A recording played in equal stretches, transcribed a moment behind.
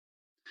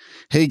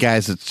Hey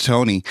guys, it's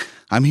Tony.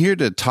 I'm here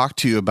to talk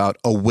to you about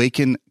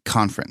Awaken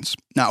Conference.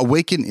 Now,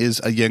 Awaken is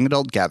a young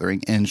adult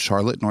gathering in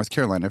Charlotte, North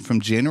Carolina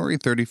from January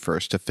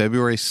 31st to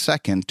February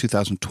 2nd,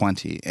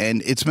 2020.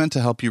 And it's meant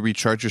to help you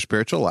recharge your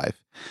spiritual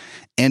life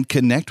and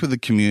connect with a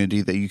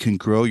community that you can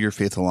grow your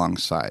faith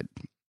alongside.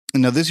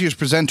 Now, this year's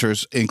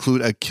presenters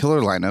include a killer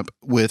lineup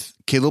with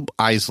Caleb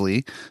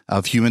Isley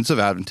of Humans of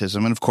Adventism,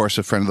 and of course,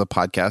 a friend of the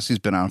podcast. He's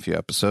been on a few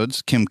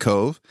episodes. Kim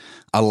Cove,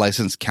 a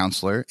licensed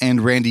counselor,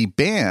 and Randy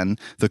Ban,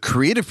 the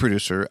creative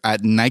producer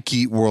at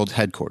Nike World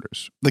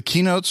Headquarters. The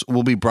keynotes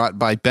will be brought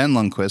by Ben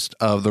Lundquist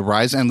of the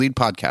Rise and Lead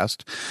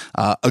podcast,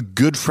 a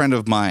good friend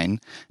of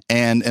mine,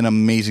 and an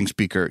amazing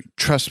speaker.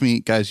 Trust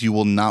me, guys, you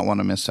will not want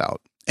to miss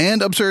out.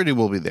 And Absurdity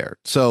will be there.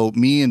 So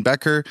me and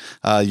Becker,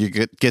 you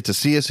get to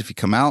see us if you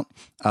come out.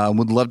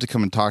 Would love to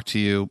come and talk to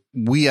you.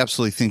 We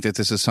absolutely think that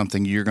this is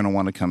something you're going to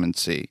want to come and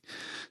see.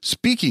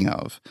 Speaking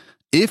of,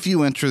 if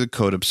you enter the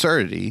code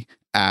Absurdity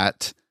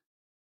at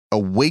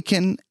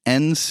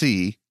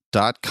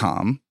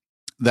awakennc.com,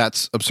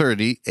 that's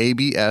Absurdity,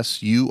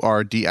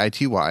 ABSURDITY,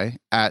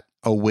 at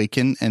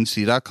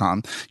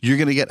awakennc.com, you're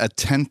going to get a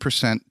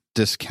 10%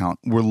 discount.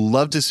 We'd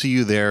love to see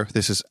you there.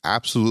 This is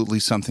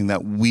absolutely something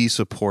that we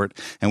support,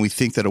 and we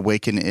think that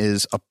Awaken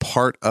is a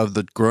part of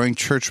the growing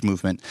church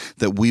movement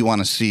that we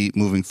want to see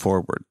moving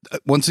forward.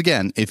 Once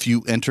again, if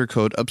you enter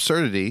code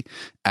Absurdity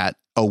at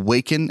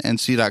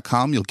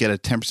awakennc.com, you'll get a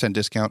 10%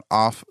 discount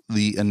off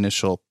the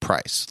initial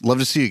price. Love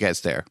to see you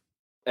guys there.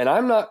 And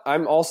I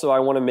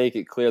want to make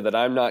it clear that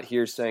I'm not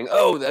here saying,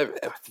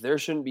 there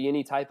shouldn't be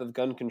any type of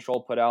gun control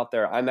put out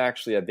there. I'm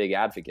actually a big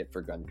advocate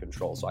for gun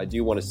control. So I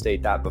do want to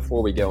state that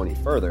before we go any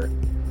further.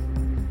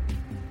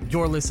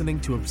 You're listening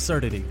to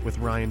Absurdity with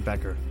Ryan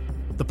Becker,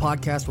 the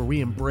podcast where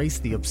we embrace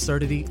the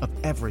absurdity of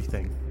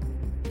everything.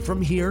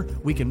 From here,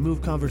 we can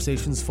move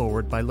conversations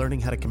forward by learning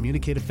how to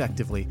communicate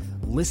effectively,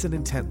 listen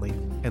intently,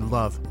 and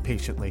love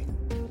patiently.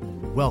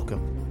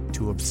 Welcome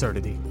to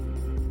Absurdity.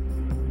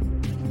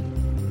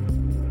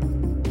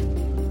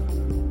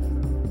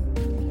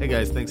 Hey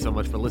guys, thanks so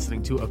much for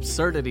listening to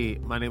Absurdity.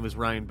 My name is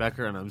Ryan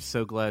Becker, and I'm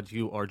so glad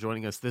you are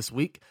joining us this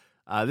week.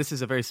 This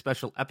is a very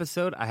special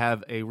episode. I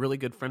have a really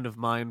good friend of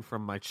mine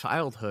from my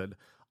childhood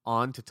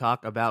on to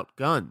talk about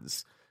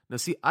guns. Now,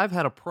 see, I've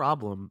had a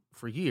problem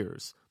for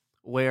years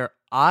where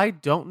I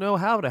don't know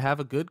how to have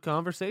a good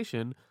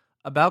conversation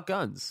about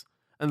guns.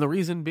 And the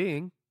reason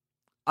being,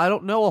 I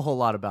don't know a whole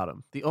lot about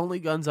them. The only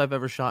guns I've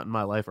ever shot in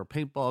my life are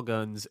paintball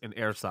guns and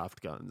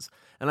airsoft guns.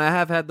 And I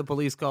have had the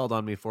police called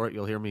on me for it.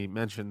 You'll hear me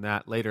mention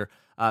that later,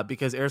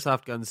 because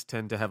airsoft guns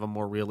tend to have a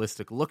more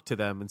realistic look to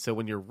them. And so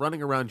when you're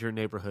running around your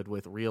neighborhood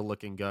with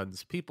real-looking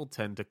guns, people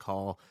tend to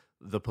call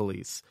the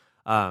police.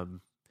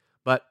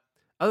 But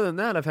other than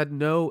that, I've had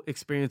no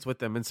experience with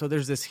them. And so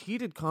there's this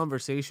heated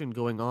conversation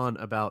going on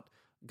about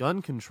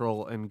gun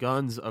control and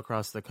guns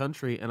across the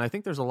country, and I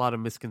think there's a lot of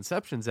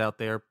misconceptions out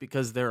there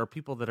because there are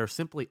people that are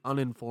simply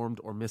uninformed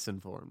or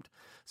misinformed.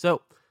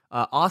 So,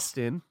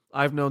 Austin,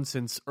 I've known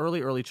since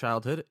early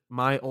childhood.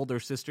 My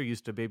older sister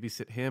used to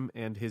babysit him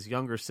and his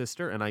younger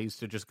sister, and I used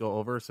to just go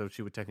over, so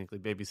she would technically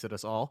babysit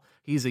us all.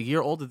 He's a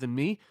year older than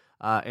me,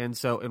 and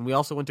we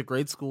also went to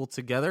grade school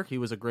together. He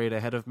was a grade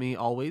ahead of me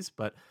always,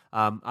 but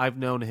I've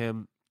known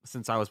him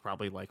since I was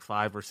probably like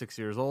 5 or 6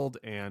 years old,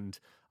 and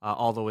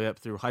all the way up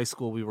through high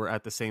school, we were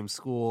at the same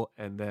school,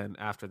 and then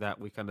after that,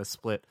 we kind of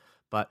split.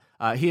 But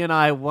he and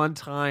I, one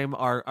time,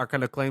 our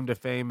kind of claim to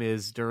fame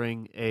is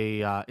during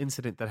a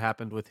incident that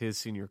happened with his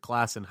senior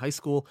class in high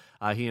school.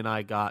 He and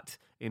I got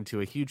into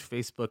a huge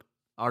Facebook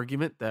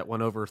argument that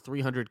went over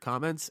 300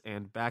 comments,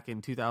 and back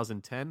in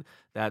 2010,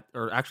 it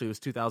was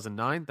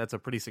 2009, that's a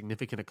pretty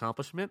significant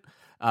accomplishment,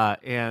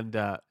 and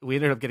we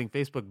ended up getting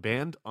Facebook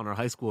banned on our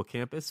high school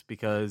campus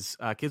because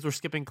kids were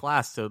skipping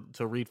class to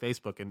read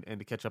Facebook and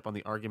to catch up on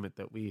the argument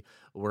that we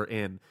were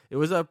in. It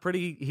was a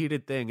pretty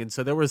heated thing, and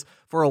so there was,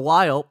 for a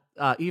while,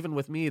 even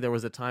with me, there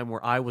was a time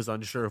where I was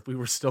unsure if we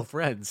were still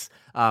friends,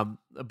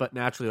 but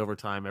naturally over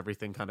time,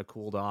 everything kind of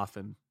cooled off,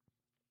 and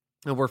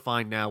we're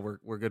fine now.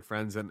 We're good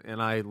friends,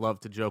 and I love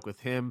to joke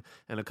with him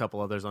and a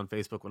couple others on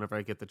Facebook whenever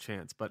I get the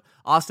chance. But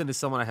Austin is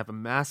someone I have a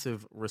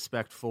massive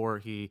respect for.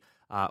 He,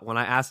 when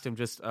I asked him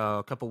just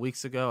a couple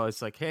weeks ago, I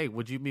was like, hey,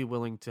 would you be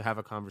willing to have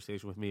a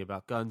conversation with me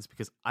about guns?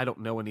 Because I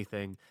don't know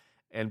anything,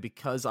 and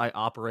because I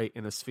operate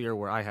in a sphere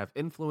where I have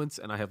influence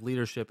and I have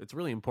leadership, it's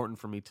really important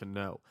for me to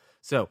know.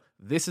 So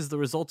this is the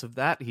result of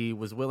that. He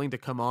was willing to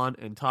come on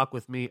and talk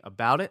with me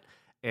about it.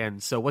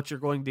 And so what you're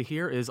going to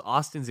hear is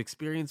Austin's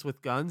experience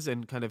with guns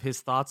and kind of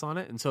his thoughts on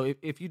it. And so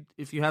if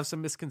you have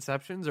some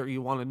misconceptions or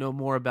you want to know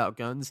more about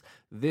guns,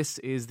 this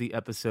is the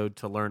episode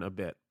to learn a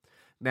bit.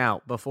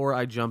 Now, before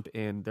I jump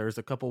in, there's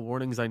a couple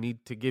warnings I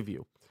need to give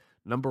you.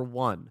 Number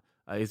one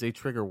is a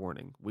trigger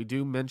warning. We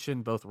do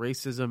mention both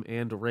racism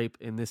and rape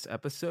in this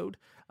episode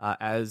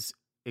as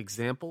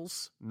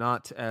examples,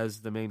 not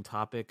as the main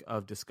topic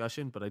of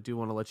discussion, but I do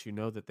want to let you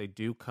know that they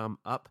do come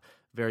up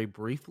very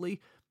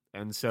briefly.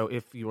 And so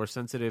if you are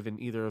sensitive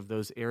in either of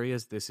those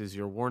areas, this is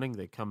your warning.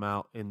 They come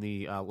out in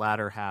the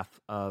latter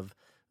half of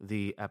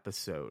the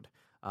episode.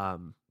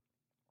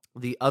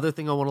 The other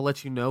thing I want to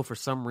let you know, for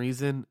some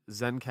reason,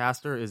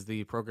 Zencaster is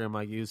the program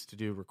I use to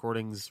do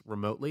recordings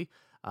remotely,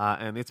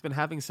 and it's been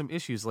having some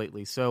issues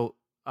lately. So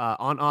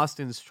on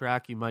Austin's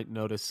track, you might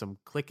notice some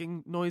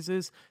clicking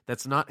noises.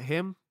 That's not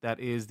him. That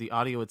is the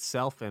audio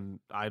itself,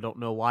 and I don't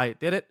know why it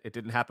did it. It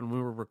didn't happen when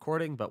we were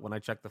recording, but when I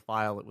checked the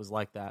file, it was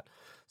like that.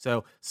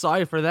 So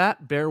sorry for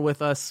that. Bear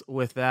with us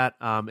with that.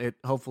 It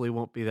hopefully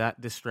won't be that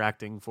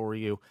distracting for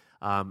you.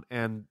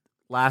 And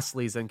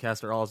lastly,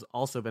 Zencaster has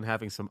also been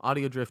having some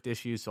audio drift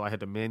issues, so I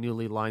had to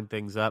manually line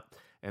things up.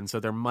 And so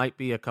there might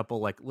be a couple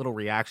like little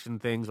reaction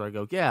things where I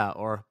go, yeah,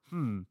 or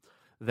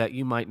that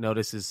you might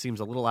notice seems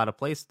a little out of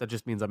place. That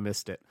just means I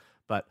missed it.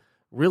 But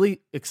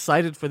really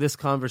excited for this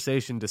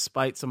conversation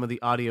despite some of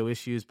the audio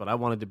issues, but I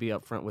wanted to be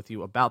upfront with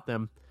you about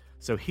them.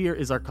 So here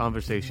is our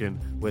conversation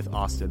with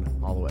Austin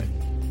Holloway.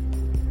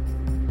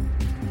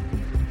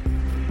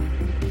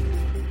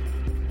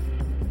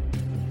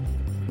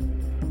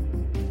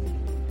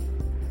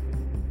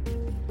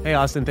 Hey,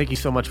 Austin, thank you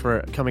so much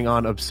for coming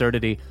on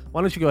Absurdity.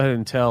 Why don't you go ahead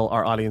and tell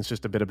our audience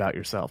just a bit about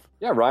yourself?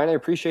 Yeah, Ryan, I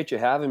appreciate you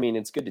having me, and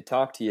it's good to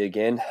talk to you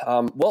again.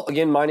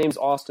 Again, my name's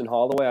Austin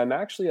Holloway. I'm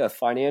actually a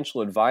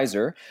financial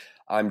advisor.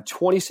 I'm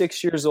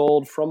 26 years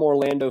old, from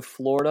Orlando,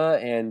 Florida,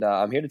 and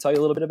I'm here to tell you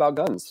a little bit about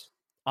guns.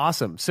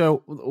 Awesome.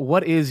 So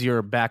what is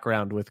your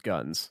background with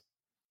guns?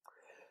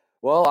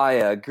 Well,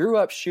 I grew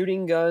up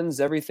shooting guns,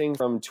 everything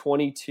from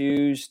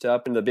 22s to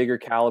up into the bigger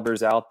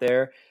calibers out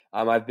there.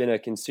 I've been a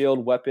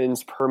concealed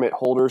weapons permit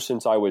holder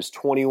since I was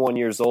 21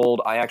 years old.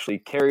 I actually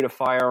carried a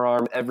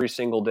firearm every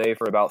single day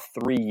for about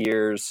 3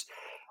 years.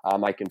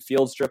 I can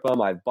field strip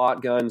them. I've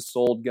bought guns,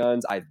 sold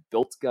guns. I've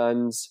built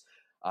guns,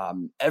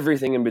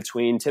 everything in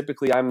between.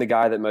 Typically, I'm the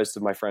guy that most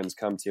of my friends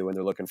come to when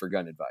they're looking for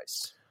gun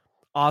advice.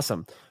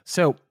 Awesome.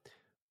 So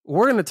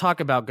we're going to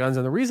talk about guns.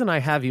 And the reason I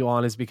have you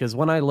on is because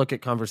when I look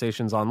at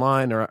conversations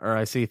online or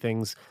I see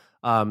things,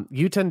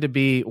 you tend to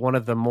be one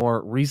of the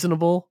more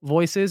reasonable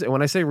voices. And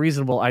when I say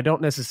reasonable, I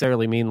don't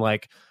necessarily mean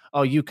like,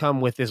 oh, you come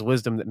with this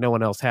wisdom that no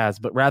one else has,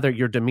 but rather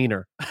your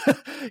demeanor.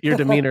 Your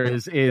demeanor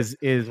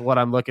is what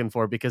I'm looking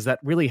for, because that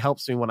really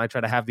helps me when I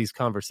try to have these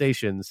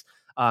conversations.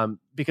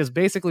 Because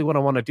basically what I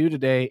want to do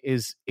today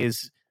is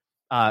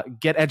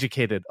get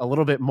educated a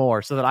little bit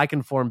more so that I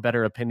can form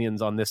better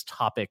opinions on this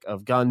topic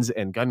of guns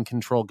and gun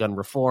control, gun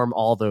reform,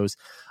 all those.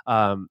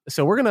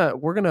 So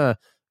we're gonna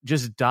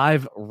just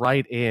dive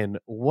right in.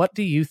 What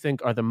do you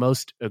think are the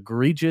most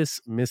egregious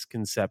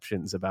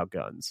misconceptions about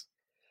guns?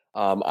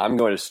 I'm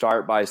going to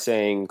start by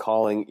saying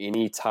calling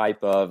any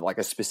type of, like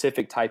a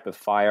specific type of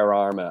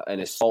firearm, an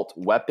assault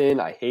weapon.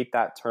 I hate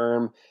that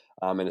term.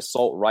 An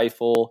assault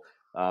rifle.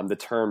 The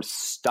term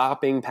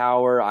stopping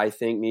power, I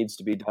think, needs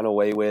to be done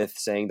away with,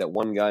 saying that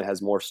one gun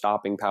has more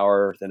stopping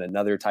power than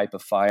another type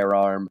of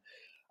firearm.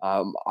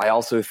 I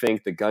also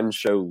think the gun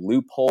show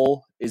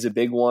loophole is a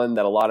big one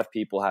that a lot of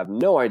people have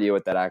no idea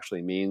what that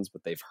actually means,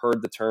 but they've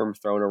heard the term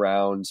thrown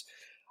around.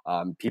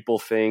 People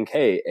think,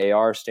 hey,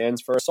 AR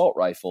stands for assault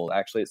rifle.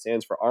 Actually, it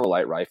stands for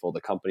Armalite rifle,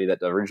 the company that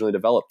originally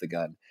developed the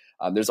gun.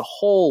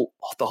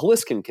 The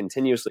list can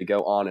continuously go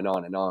on and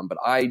on and on, but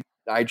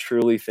I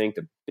truly think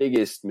the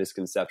biggest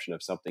misconception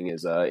of something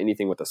is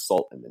anything with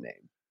assault in the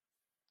name.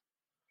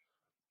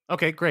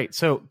 Okay, great.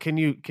 So can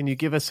you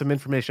give us some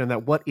information on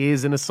that? What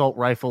is an assault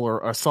rifle or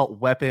assault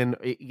weapon?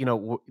 You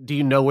know, do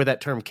you know where that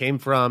term came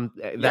from?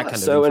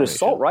 So an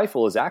assault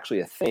rifle is actually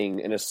a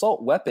thing. An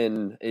assault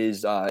weapon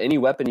is any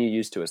weapon you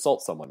use to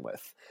assault someone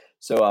with.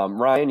 So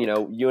Ryan,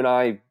 you and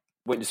I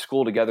went to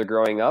school together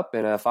growing up,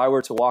 and if I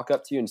were to walk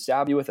up to you and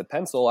stab you with a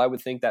pencil, I would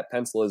think that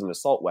pencil is an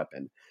assault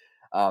weapon.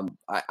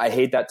 I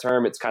hate that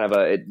term. It's kind of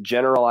it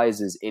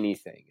generalizes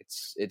anything.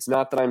 It's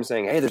not that I'm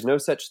saying, hey, there's no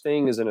such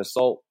thing as an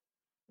assault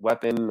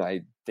weapon.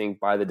 I think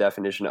by the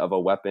definition of a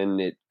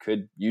weapon, it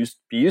could be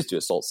used to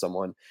assault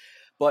someone.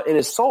 But an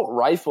assault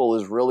rifle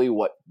is really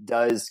what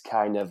does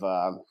kind of,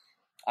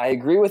 I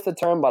agree with the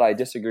term, but I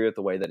disagree with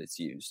the way that it's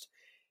used.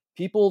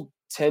 People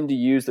tend to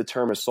use the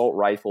term assault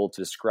rifle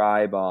to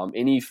describe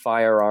any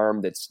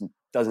firearm that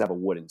doesn't have a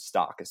wooden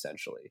stock,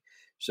 essentially.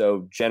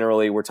 So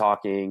generally, we're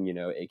talking,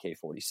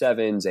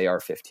 AK-47s,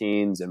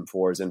 AR-15s,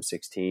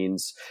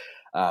 M4s,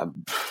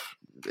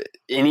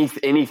 M16s,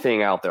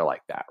 anything out there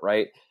like that,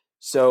 right?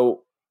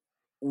 So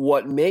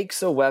what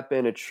makes a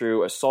weapon a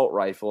true assault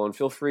rifle, and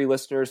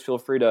listeners, feel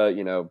free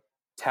to,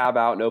 tab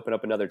out and open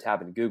up another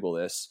tab and Google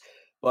this,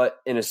 but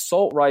an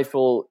assault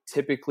rifle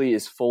typically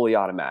is fully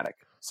automatic.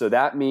 So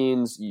that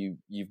means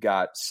you've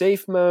got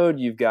safe mode,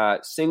 you've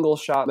got single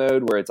shot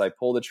mode where it's I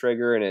pull the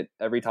trigger and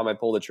every time I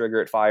pull the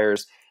trigger, it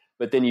fires.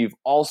 But then you've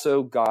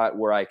also got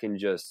where I can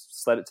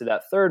just set it to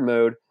that third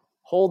mode,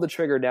 hold the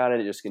trigger down, and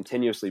it just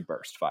continuously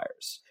burst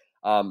fires.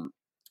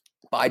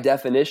 By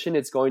definition,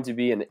 it's going to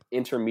be an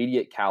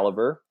intermediate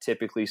caliber,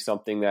 typically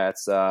something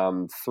that's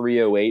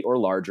 308 or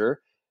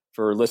larger.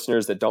 For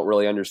listeners that don't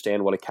really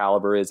understand what a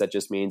caliber is, that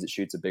just means it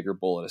shoots a bigger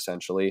bullet,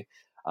 essentially.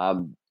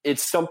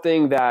 It's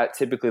something that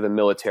typically the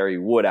military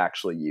would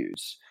actually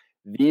use.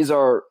 These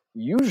are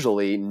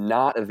usually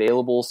not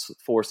available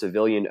for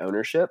civilian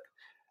ownership.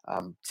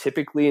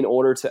 Typically, in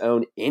order to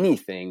own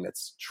anything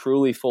that's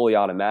truly fully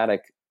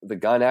automatic, the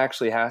gun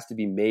actually has to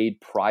be made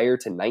prior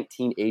to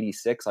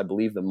 1986. I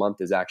believe the month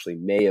is actually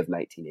May of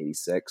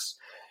 1986.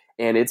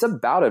 And it's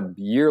about a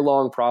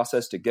year-long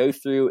process to go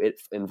through.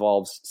 It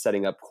involves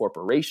setting up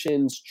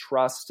corporations,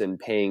 trust, and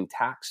paying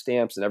tax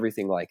stamps and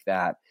everything like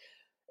that.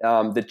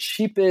 The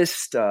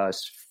cheapest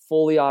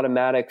fully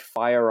automatic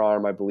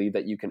firearm, I believe,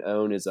 that you can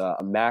own is a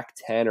Mac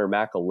 10 or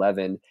Mac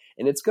 11,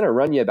 and it's going to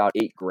run you about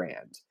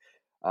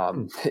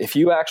 $8,000. If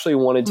you actually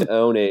wanted to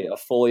own a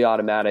fully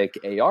automatic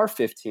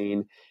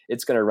AR-15,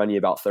 it's going to run you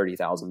about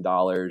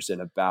 $30,000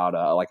 and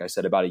about, like I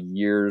said, about a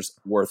year's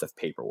worth of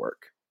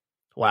paperwork.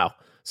 Wow.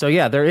 So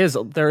yeah, there is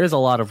a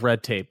lot of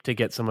red tape to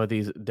get some of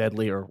these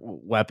deadlier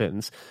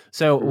weapons.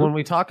 So when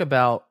we talk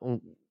about,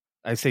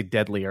 I say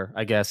deadlier,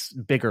 I guess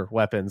bigger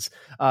weapons.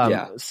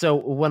 So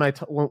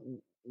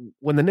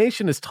when the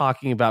nation is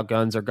talking about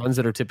guns or guns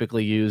that are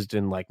typically used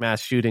in like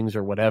mass shootings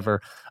or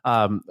whatever,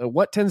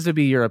 what tends to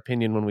be your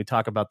opinion when we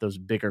talk about those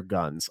bigger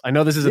guns? I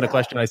know this isn't a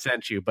question I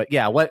sent you, but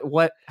yeah,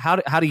 how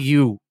do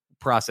you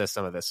process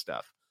some of this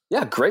stuff?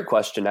 Yeah, great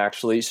question,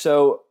 actually.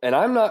 So, and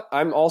I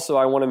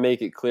want to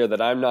make it clear that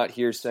I'm not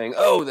here saying,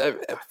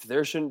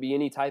 there shouldn't be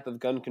any type of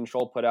gun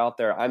control put out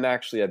there. I'm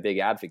actually a big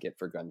advocate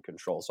for gun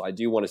control. So I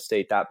do want to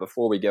state that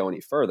before we go any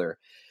further.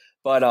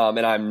 But,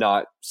 and I'm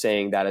not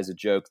saying that as a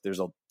joke. There's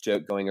a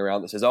joke going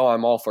around that says,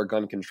 I'm all for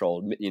gun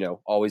control,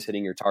 always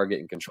hitting your target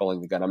and controlling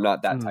the gun. I'm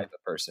not that type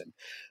of person.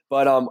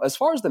 But as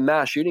far as the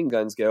mass shooting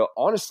guns go,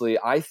 honestly,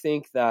 I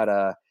think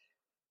that,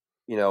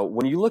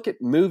 when you look at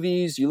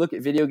movies, you look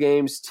at video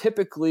games,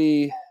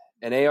 typically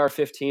an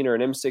AR-15 or an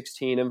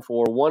M16,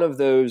 M4, one of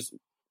those,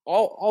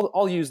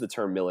 I'll use the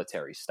term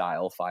military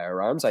style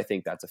firearms. I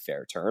think that's a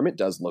fair term. It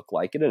does look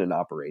like it and it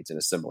operates in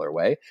a similar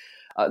way.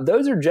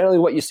 Those are generally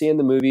what you see in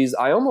the movies.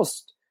 I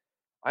almost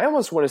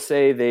want to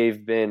say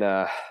they've been,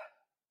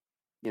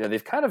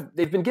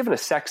 they've been given a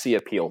sexy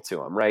appeal to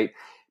them, right?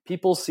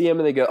 People see them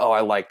and they go,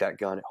 I like that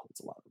gun. It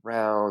holds a lot of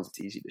rounds.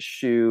 It's easy to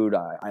shoot.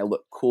 I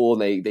look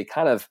cool. And they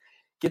kind of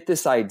get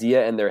this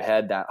idea in their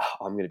head that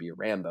I'm going to be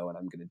Rambo and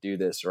I'm going to do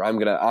this, or I'm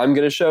going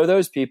to show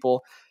those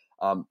people.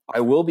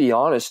 I will be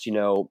honest,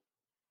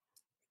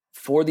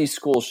 for these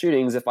school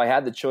shootings, if I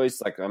had the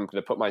choice, like I'm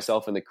going to put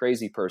myself in the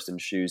crazy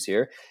person's shoes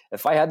here.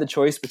 If I had the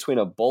choice between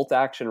a bolt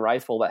action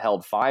rifle that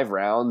held 5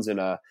 rounds and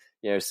a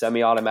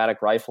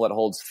semi-automatic rifle that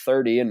holds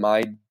 30, and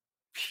my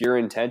pure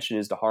intention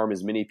is to harm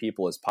as many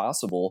people as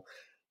possible,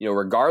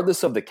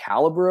 regardless of the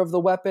caliber of the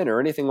weapon or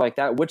anything like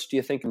that, which do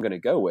you think I'm going to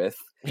go with?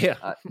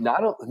 Yeah.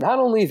 Not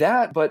only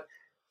that, but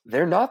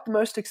they're not the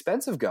most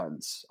expensive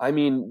guns. I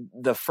mean,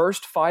 the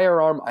first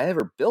firearm I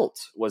ever built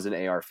was an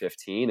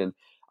AR-15, and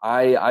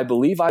I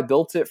believe I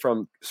built it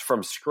from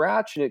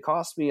scratch, and it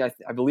cost me, I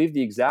believe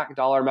the exact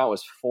dollar amount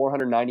was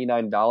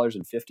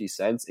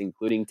 $499.50,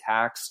 including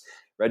tax,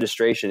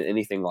 registration,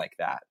 anything like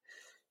that.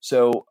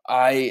 So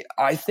I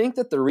think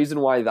that the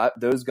reason why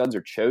those guns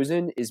are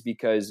chosen is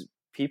because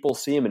people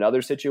see them in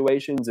other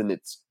situations, and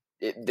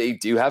they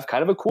do have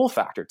kind of a cool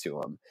factor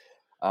to them.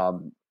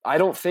 I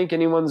don't think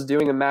anyone's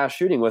doing a mass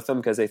shooting with them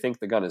because they think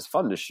the gun is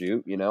fun to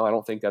shoot. I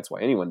don't think that's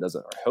why anyone does it.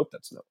 Or I hope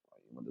that's not why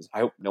anyone does. I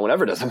hope no one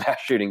ever does a mass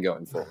shooting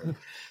going forward.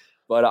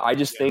 But I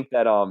just think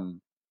that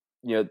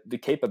the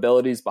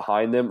capabilities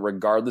behind them,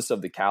 regardless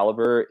of the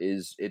caliber,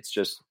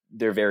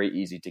 they're very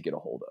easy to get a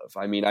hold of.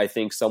 I mean, I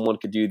think someone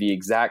could do the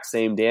exact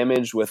same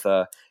damage with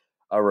a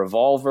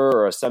revolver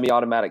or a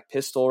semi-automatic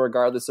pistol,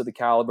 regardless of the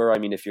caliber. I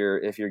mean, if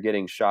you're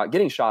getting shot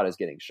is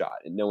getting shot,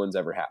 and no one's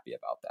ever happy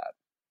about that.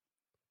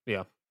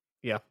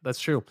 Yeah, that's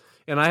true.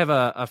 And I have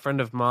a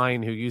friend of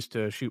mine who used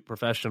to shoot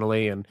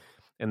professionally, and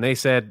they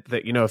said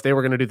that, if they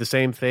were going to do the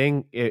same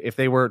thing, if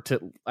they were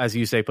to, as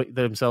you say, put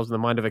themselves in the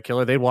mind of a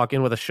killer, they'd walk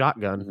in with a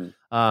shotgun,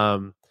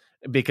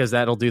 because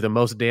that'll do the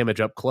most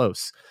damage up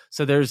close.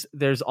 So there's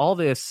all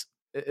this,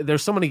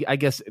 there's so many, I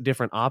guess,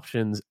 different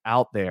options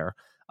out there.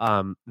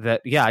 That,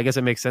 I guess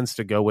it makes sense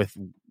to go with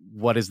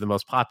what is the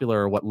most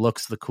popular or what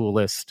looks the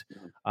coolest.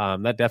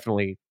 That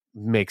definitely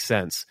makes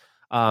sense.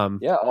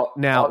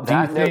 Now,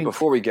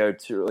 before we go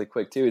to really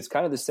quick too, it's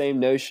kind of the same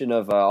notion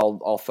of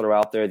I'll throw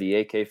out there the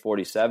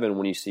AK-47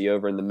 when you see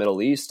over in the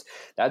Middle East.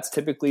 That's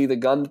typically the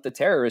gun that the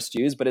terrorists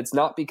use, but it's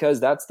not because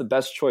that's the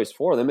best choice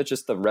for them. It's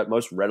just the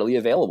most readily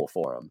available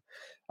for them.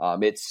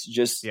 That's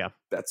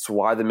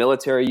why the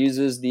military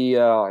uses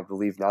I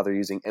believe now they're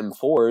using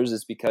M4s,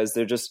 is because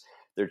they're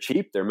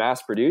cheap, they're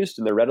mass produced,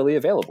 and they're readily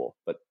available.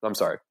 But I'm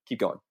sorry, keep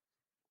going.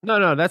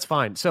 No, that's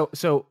fine.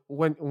 So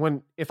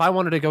when if I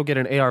wanted to go get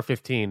an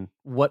AR-15,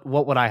 what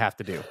would I have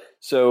to do?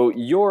 So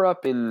you're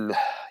up in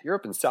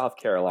South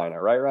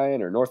Carolina, right,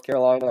 Ryan, or North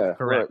Carolina?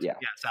 Correct. Yeah,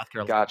 South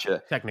Carolina.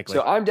 Gotcha. Technically.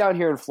 So I'm down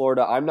here in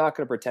Florida. I'm not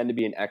going to pretend to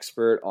be an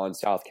expert on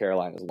South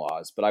Carolina's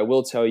laws, but I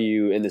will tell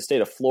you, in the state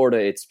of Florida,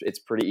 it's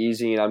pretty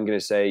easy. And I'm going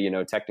to say,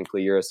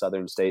 technically you're a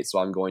southern state, so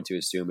I'm going to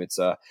assume it's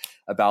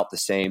about the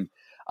same.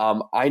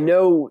 I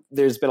know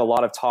there's been a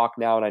lot of talk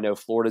now, and I know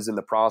Florida's in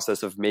the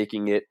process of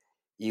making it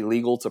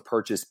illegal to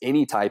purchase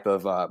any type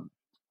of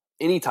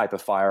any type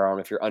of firearm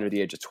if you're under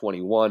the age of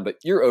 21, but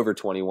you're over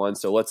 21.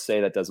 So let's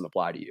say that doesn't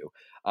apply to you.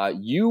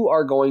 You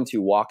are going to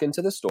walk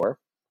into the store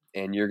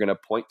and you're going to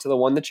point to the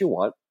one that you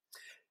want.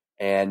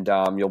 And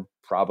you'll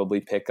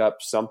probably pick up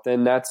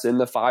something that's in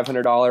the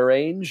 $500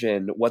 range.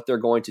 And what they're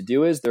going to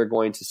do is they're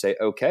going to say,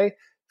 okay,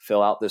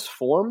 fill out this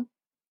form.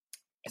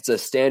 It's a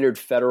standard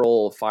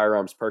federal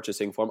firearms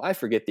purchasing form. I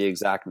forget the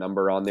exact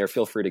number on there.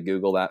 Feel free to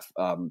Google that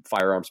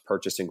firearms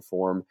purchasing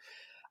form,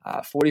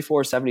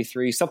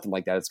 4473, something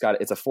like that.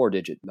 It's a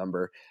 4-digit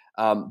number.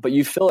 But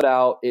you fill it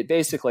out. It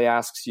basically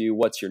asks you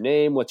what's your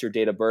name, what's your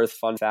date of birth.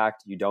 Fun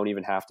fact, you don't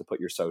even have to put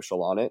your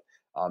social on it.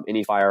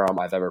 Any firearm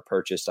I've ever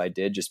purchased, I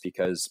did, just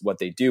because what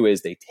they do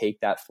is they take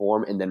that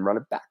form and then run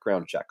a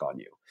background check on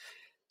you.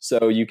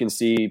 So you can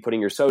see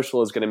putting your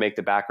social is going to make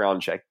the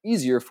background check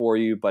easier for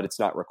you, but it's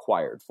not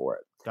required for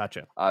it.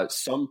 Gotcha.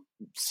 Some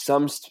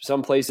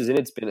places,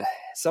 and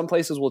some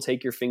places will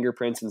take your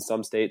fingerprints in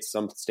some states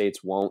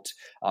won't.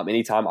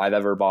 Anytime I've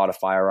ever bought a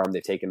firearm,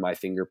 they've taken my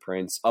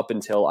fingerprints up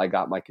until I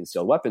got my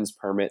concealed weapons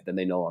permit. Then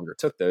they no longer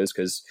took those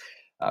because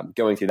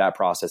going through that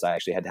process, I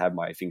actually had to have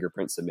my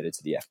fingerprints submitted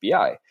to the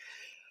FBI.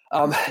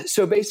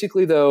 So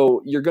basically,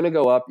 though, you're going to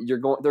go up. They're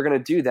going to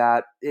do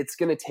that. It's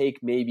going to take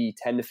maybe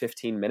 10 to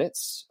 15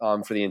 minutes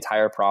for the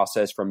entire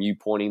process, from you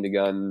pointing the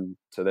gun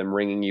to them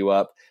ringing you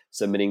up,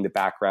 submitting the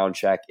background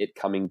check, it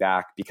coming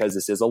back, because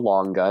this is a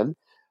long gun,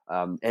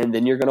 and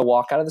then you're going to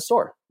walk out of the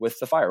store with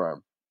the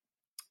firearm.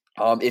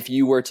 If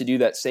you were to do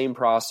that same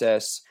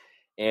process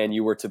and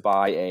you were to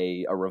buy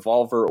a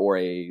revolver or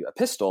a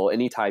pistol,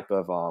 any type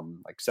of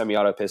like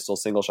semi-auto pistol,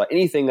 single shot,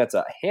 anything that's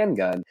a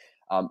handgun.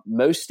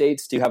 Most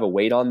states do have a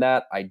weight on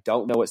that. I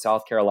don't know what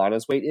South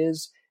Carolina's weight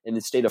is. In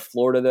the state of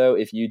Florida, though,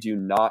 if you do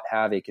not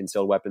have a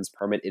concealed weapons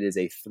permit, it is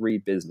a 3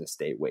 business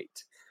day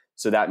weight.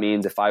 So that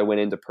means if I went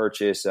in to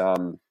purchase, a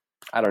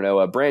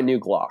brand new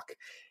Glock,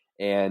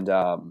 and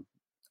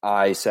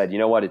I said, you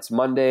know what, it's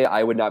Monday,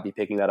 I would not be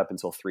picking that up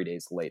until 3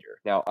 days later.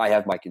 Now, I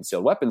have my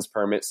concealed weapons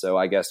permit, so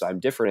I guess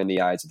I'm different in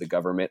the eyes of the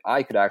government.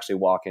 I could actually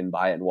walk in,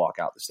 buy it, and walk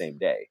out the same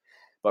day.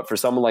 But for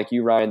someone like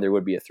you, Ryan, there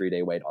would be a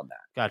 3-day wait on that.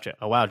 Gotcha.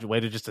 Oh, wow. Way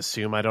to just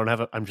assume I don't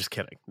have I'm just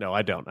kidding. No,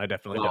 I don't. I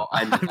definitely don't.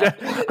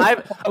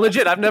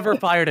 I've never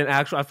fired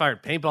I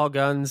fired paintball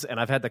guns, and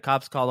I've had the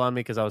cops call on me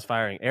because I was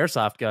firing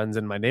airsoft guns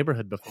in my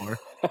neighborhood before,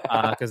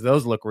 because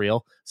those look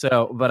real.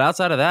 So, but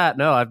outside of that,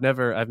 no, I've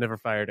never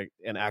fired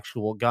an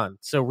actual gun.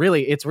 So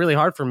really, it's really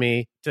hard for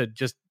me to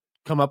just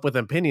come up with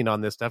an opinion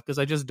on this stuff because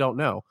I just don't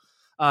know.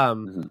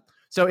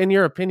 So in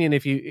your opinion,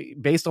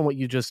 based on what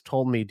you just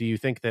told me, do you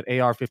think that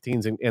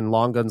AR-15s and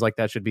long guns like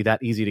that should be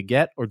that easy to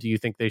get, or do you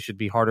think they should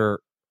be harder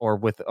or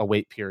with a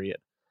wait period?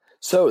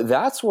 So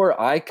that's where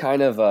I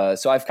kind of,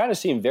 I've kind of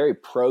seen very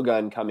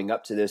pro-gun coming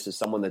up to this as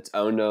someone that's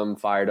owned them,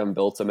 fired them,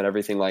 built them, and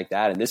everything like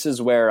that. And this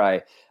is where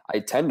I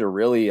tend to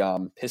really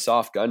piss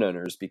off gun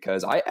owners,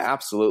 because I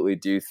absolutely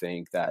do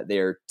think that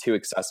they're too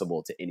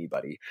accessible to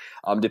anybody.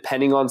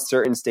 Depending on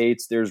certain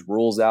states, there's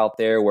rules out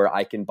there where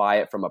I can buy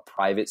it from a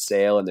private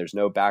sale and there's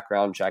no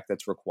background check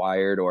that's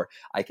required, or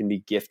I can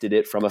be gifted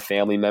it from a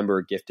family member,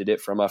 or gifted it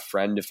from a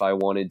friend if I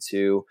wanted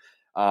to.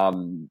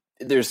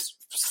 There's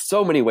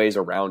so many ways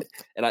around it.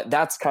 And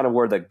that's kind of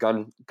where the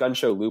gun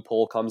show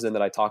loophole comes in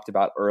that I talked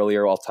about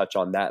earlier. I'll touch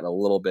on that in a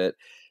little bit.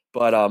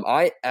 But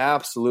I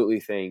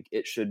absolutely think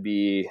it should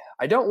be,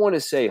 I don't want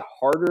to say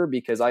harder,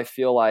 because I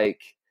feel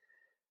like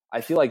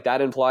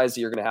that implies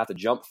that you're going to have to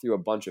jump through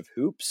a bunch of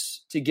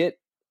hoops to get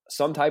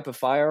some type of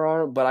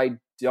firearm. But I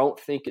don't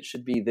think it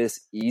should be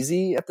this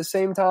easy at the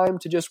same time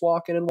to just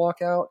walk in and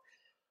walk out.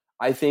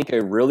 I think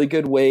a really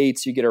good way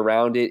to get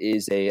around it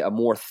is a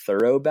more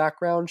thorough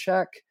background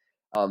check.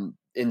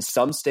 In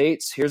some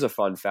states, here's a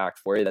fun fact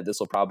for you that this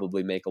will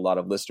probably make a lot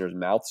of listeners'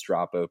 mouths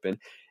drop open.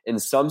 In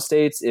some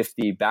states, if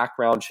the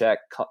background check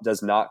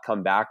does not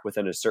come back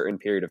within a certain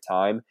period of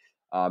time,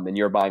 and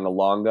you're buying a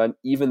long gun,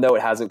 even though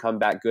it hasn't come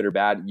back good or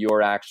bad,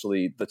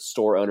 the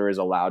store owner is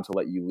allowed to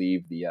let you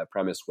leave the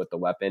premise with the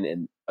weapon,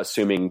 and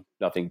assuming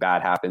nothing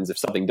bad happens. If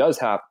something does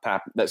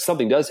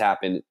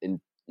happen and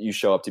you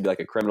show up to be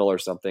like a criminal or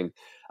something,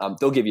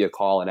 they'll give you a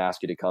call and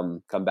ask you to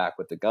come back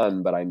with the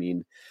gun. But I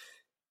mean,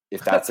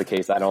 if that's the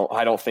case, I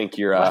don't think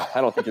you're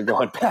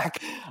going back.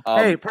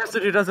 Hey,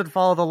 person who doesn't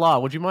follow the law,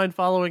 would you mind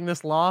following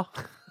this law?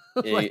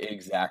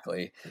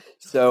 Exactly.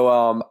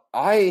 So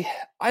I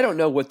don't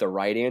know what the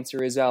right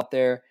answer is out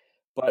there,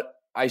 but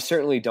I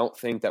certainly don't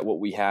think that what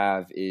we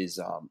have is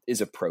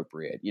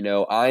appropriate. You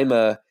know, I'm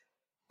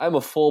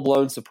a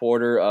full-blown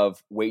supporter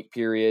of wait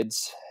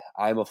periods.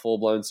 I'm a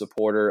full-blown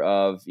supporter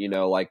of,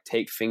 like,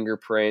 take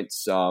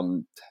fingerprints,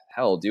 do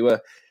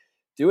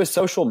a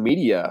social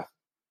media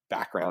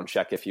background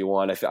check if you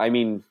want.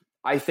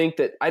 I think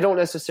that I don't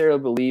necessarily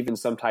believe in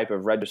some type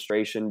of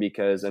registration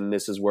because, and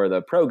this is where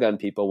the pro-gun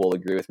people will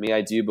agree with me,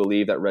 I do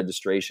believe that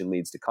registration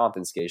leads to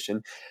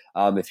confiscation.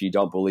 If you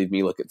don't believe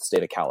me, look at the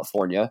state of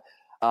California.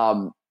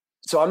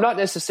 So I'm not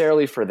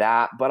necessarily for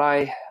that, but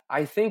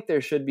I think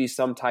there should be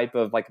some type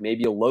of, like,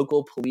 maybe a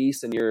local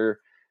police in your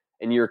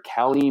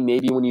county.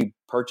 Maybe when you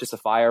purchase a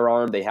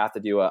firearm, they have to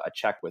do a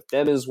check with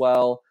them as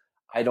well.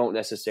 I don't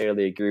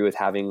necessarily agree with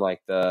having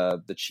like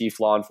the chief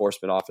law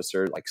enforcement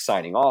officer like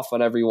signing off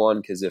on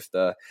everyone, because if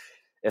the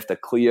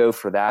Clio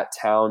for that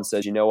town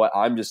says, you know what,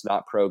 I'm just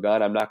not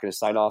pro-gun, I'm not going to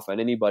sign off on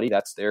anybody,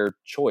 that's their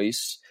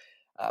choice.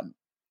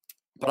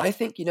 But I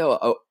think,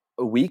 a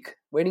week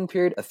waiting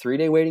period, a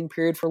 3-day waiting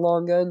period for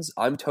long guns,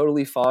 I'm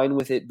totally fine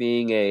with it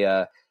being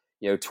a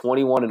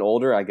 21 and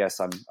older. I guess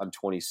I'm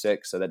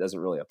 26, so that doesn't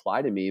really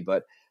apply to me.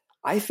 But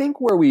I think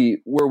where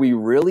we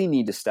really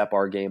need to step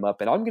our game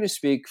up, and I'm going to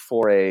speak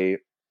from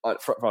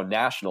a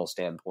national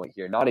standpoint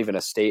here, not even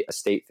a state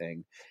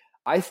thing.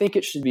 I think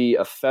it should be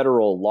a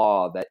federal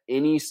law that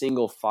any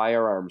single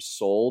firearm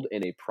sold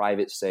in a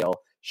private sale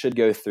should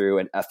go through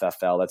an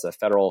FFL. That's a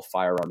federal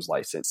firearms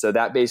license. So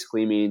that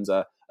basically means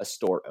a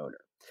store owner.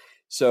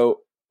 So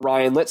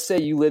Ryan, let's say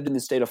you lived in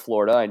the state of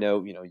Florida. I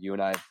know, you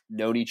and I have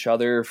known each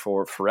other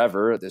for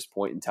forever at this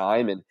point in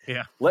time. And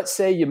let's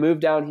say you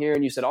moved down here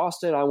and you said,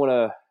 Austin, I want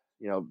to,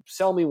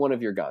 sell me one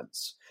of your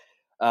guns.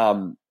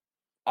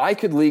 I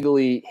could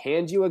legally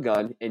hand you a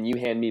gun and you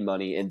hand me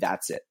money, and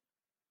that's it.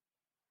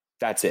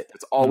 That's it.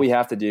 That's all we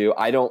have to do.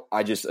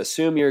 I just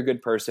assume you're a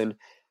good person.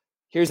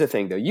 Here's the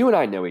thing though. You and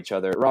I know each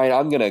other, Ryan.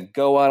 I'm going to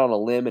go out on a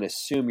limb and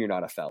assume you're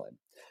not a felon.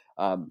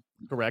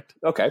 Correct.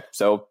 Okay.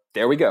 So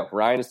there we go.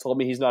 Ryan has told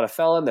me he's not a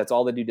felon. That's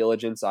all the due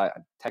diligence I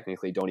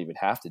technically don't even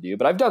have to do,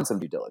 but I've done some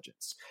due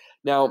diligence.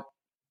 Now,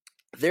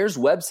 there's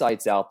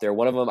websites out there.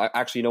 One of them,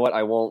 actually, you know what?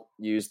 I won't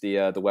use the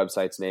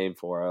website's name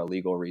for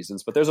legal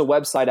reasons, but there's a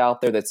website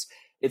out there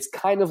it's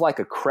kind of like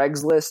a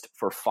Craigslist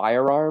for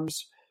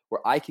firearms,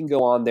 where I can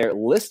go on there,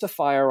 list a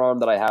firearm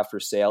that I have for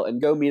sale,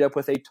 and go meet up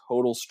with a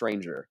total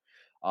stranger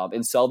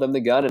and sell them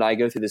the gun. And I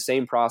go through the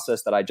same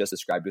process that I just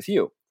described with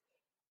you.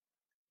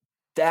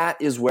 That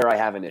is where I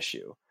have an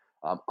issue.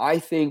 I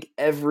think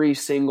every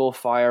single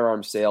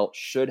firearm sale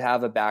should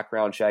have a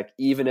background check,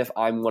 even if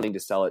I'm wanting to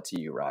sell it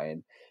to you,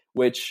 Ryan.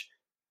 Which,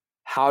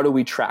 how do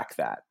we track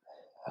that?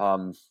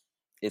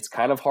 It's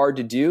kind of hard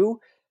to do.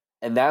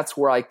 And that's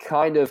where I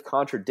kind of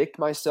contradict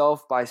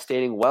myself by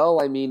stating,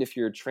 well, I mean, if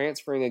you're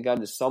transferring a gun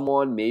to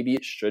someone, maybe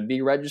it should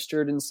be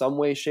registered in some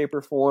way, shape,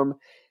 or form.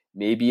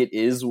 Maybe it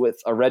is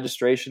with a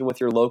registration with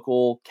your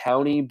local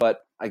county. But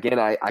again,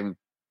 I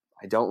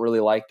don't really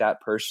like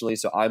that personally.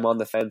 So I'm on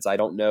the fence. I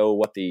don't know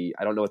what the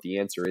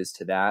answer is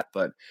to that.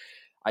 But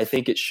I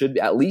think it should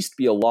at least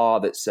be a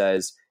law that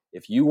says,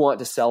 if you want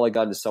to sell a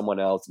gun to someone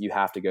else, you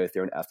have to go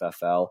through an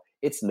FFL.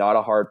 It's not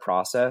a hard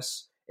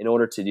process. In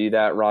order to do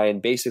that, Ryan,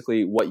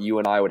 basically what you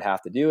and I would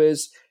have to do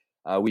is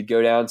we'd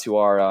go down to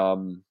our,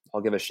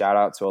 I'll give a shout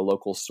out to a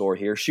local store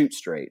here, Shoot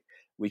Straight.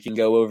 We can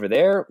go over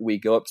there. We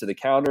go up to the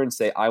counter and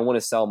say, I want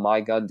to sell my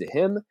gun to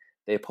him.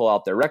 They pull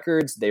out their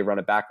records. They run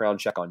a background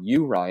check on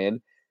you,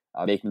 Ryan,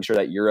 making sure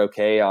that you're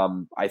okay.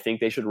 I think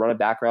they should run a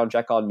background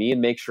check on me and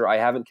make sure I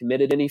haven't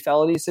committed any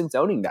felonies since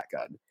owning that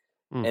gun.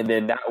 And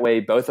then that way,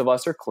 both of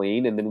us are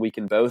clean, and then we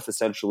can both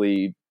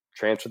essentially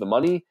transfer the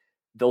money.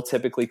 They'll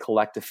typically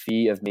collect a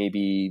fee of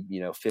maybe,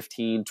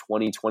 $15,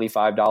 $20,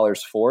 $25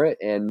 for it,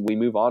 and we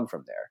move on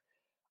from there.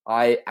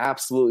 I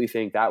absolutely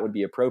think that would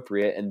be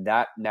appropriate, and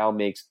that now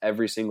makes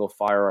every single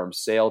firearm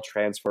sale,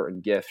 transfer,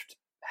 and gift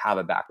have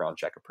a background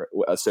check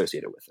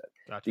associated with it.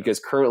 Gotcha. Because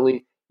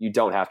currently, you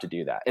don't have to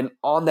do that. And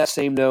on that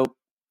same note,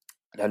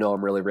 I know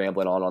I'm really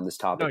rambling on this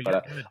topic,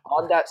 but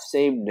on that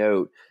same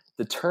note,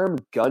 the term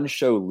gun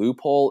show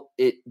loophole,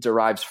 it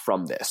derives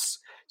from this.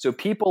 So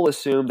people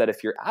assume that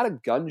if you're at a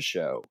gun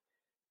show,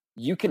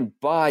 you can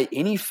buy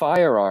any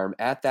firearm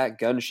at that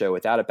gun show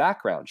without a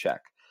background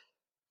check.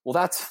 Well,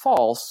 that's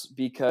false,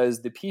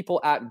 because the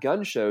people at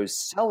gun shows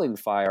selling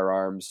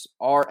firearms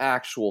are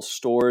actual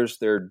stores,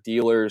 they're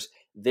dealers,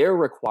 they're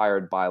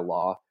required by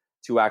law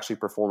to actually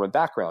perform a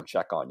background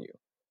check on you.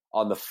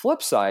 On the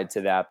flip side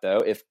to that, though,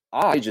 if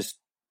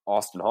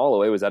Austin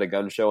Holloway was at a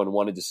gun show and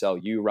wanted to sell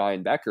you,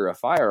 Ryan Becker, a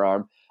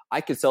firearm,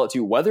 I could sell it to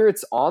you, whether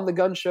it's on the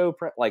gun show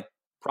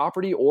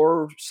property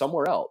or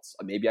somewhere else.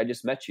 Maybe I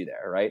just met you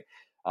there, right?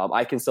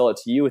 I can sell it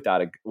to you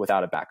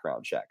without a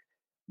background check.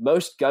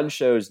 Most gun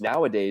shows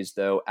nowadays,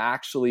 though,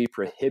 actually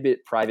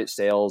prohibit private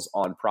sales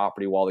on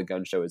property while the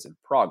gun show is in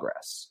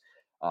progress.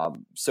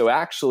 So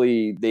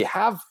actually, they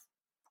have,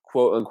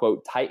 quote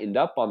unquote, tightened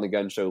up on the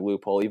gun show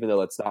loophole, even though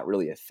that's not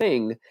really a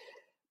thing.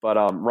 But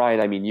Ryan,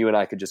 I mean, you and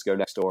I could just go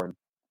next door and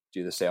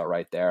do the sale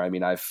right there. I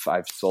mean, I've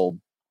sold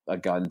a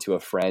gun to a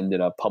friend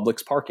in a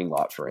Publix parking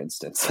lot, for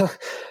instance.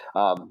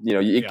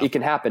 It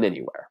can happen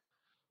anywhere.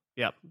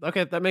 Yeah.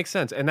 Okay. That makes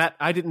sense. And that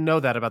I didn't know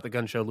that about the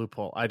gun show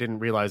loophole. I didn't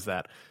realize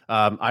that.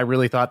 I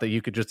really thought that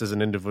you could just, as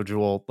an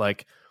individual,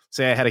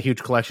 say I had a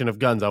huge collection of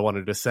guns I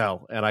wanted to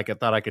sell, and I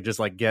thought I could just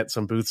get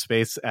some booth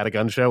space at a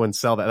gun show and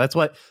sell that.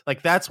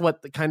 That's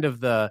what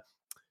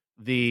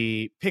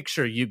the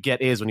picture you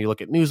get is when you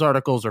look at news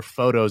articles or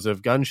photos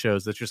of gun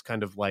shows. That's just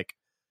kind of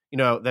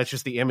that's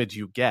just the image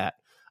you get.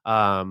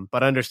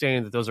 But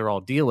understanding that those are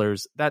all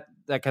dealers, that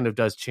kind of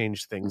does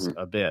change things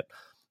a bit.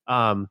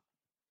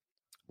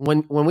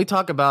 When we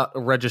talk about a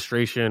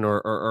registration or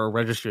a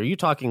registry, are you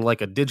talking like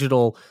a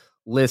digital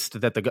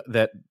list that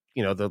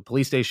the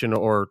police station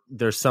or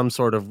there's some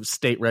sort of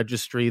state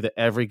registry that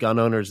every gun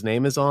owner's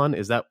name is on?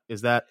 Is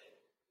that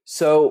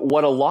So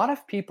what a lot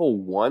of people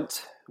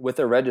want with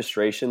a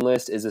registration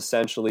list is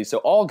essentially, so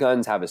all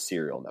guns have a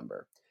serial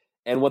number.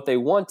 And what they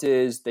want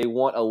is they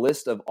want a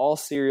list of all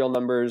serial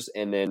numbers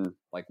and then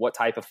like what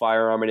type of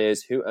firearm it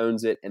is, who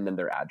owns it, and then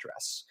their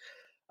address.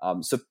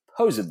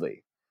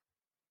 Supposedly,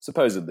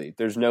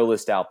 there's no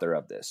list out there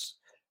of this.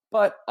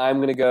 But I'm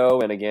going to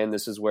go, and again,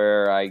 this is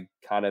where I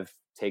kind of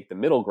take the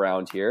middle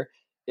ground here.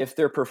 If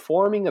they're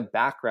performing a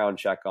background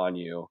check on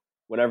you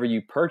whenever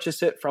you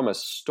purchase it from a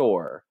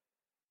store,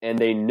 and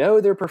they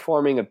know they're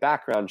performing a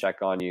background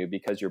check on you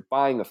because you're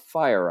buying a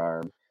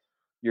firearm,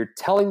 you're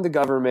telling the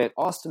government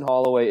Austin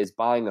Holloway is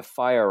buying a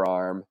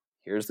firearm.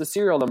 Here's the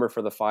serial number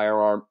for the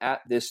firearm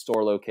at this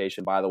store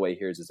location. By the way,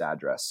 here's his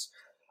address.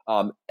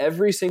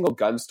 Every single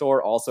gun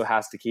store also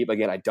has to keep,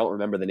 again, I don't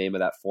remember the name of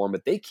that form,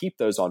 but they keep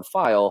those on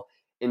file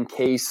in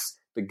case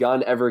the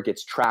gun ever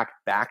gets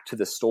tracked back to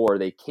the store,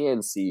 they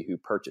can see who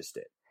purchased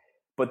it.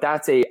 But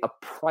that's a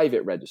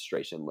private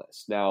registration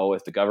list. Now,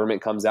 if the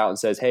government comes out and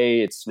says,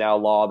 hey, it's now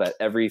law that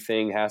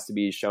everything has to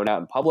be shown out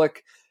in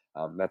public,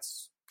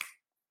 that's,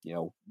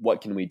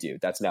 what can we do?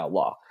 That's now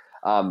law.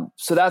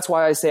 So that's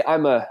why I say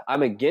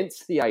I'm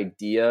against the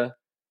idea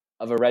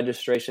of a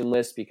registration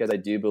list, because I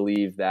do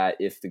believe that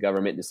if the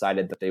government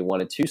decided that they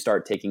wanted to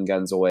start taking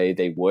guns away,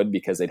 they would,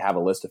 because they'd have a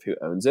list of who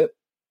owns it.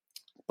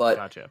 But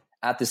Gotcha.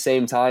 At the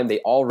same time, they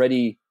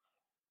already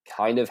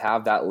kind of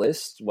have that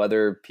list,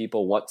 whether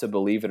people want to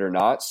believe it or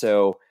not.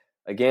 So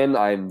again,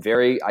 I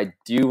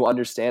do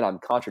understand I'm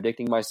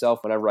contradicting myself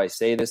whenever I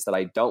say this, that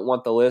I don't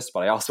want the list,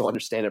 but I also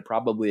understand it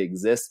probably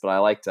exists, but I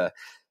like to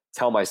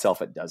tell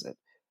myself it doesn't.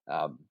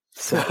 I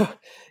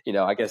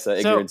guess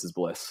ignorance is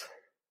bliss.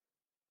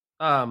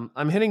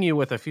 I'm hitting you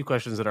with a few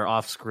questions that are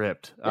off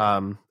script.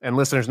 And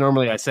listeners,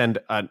 normally I send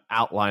an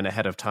outline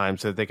ahead of time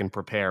so that they can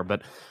prepare.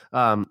 But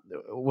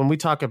when we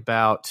talk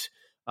about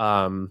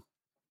some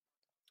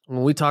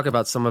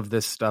of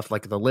this stuff,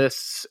 like the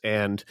lists,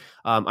 and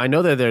I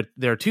know that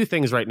there are two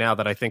things right now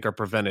that I think are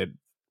prevented.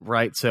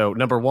 Right. So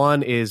number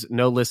one is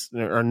no list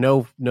or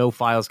no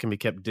files can be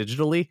kept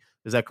digitally.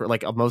 Is that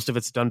like most of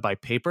it's done by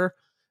paper?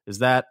 Is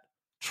that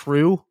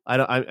true?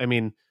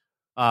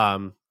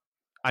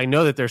 I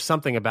know that there's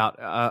something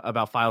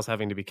about files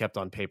having to be kept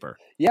on paper.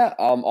 Yeah.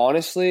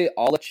 Honestly,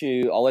 I'll let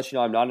you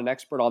know I'm not an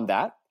expert on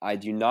that. I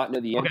do not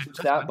know the answer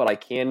to that, fine. But I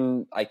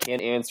can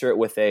answer it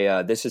with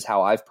this is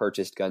how I've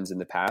purchased guns in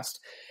the past.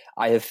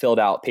 I have filled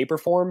out paper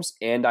forms,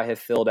 and I have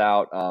filled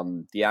out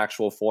the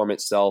actual form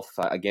itself.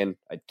 Again,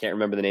 I can't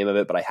remember the name of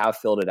it, but I have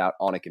filled it out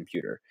on a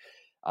computer.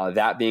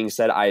 That being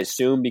said, I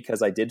assume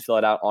because I did fill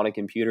it out on a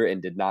computer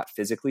and did not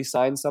physically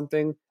sign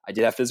something, I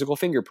did have physical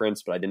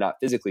fingerprints, but I did not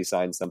physically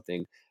sign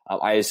something.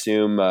 I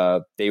assume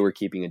they were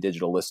keeping a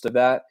digital list of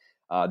that.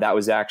 That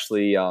was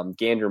actually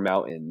Gander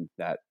Mountain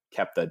that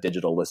kept the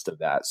digital list of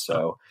that.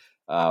 So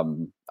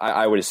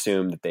I would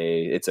assume that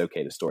it's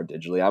okay to store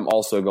digitally. I'm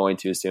also going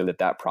to assume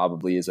that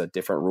probably is a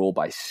different rule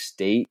by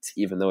state,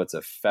 even though it's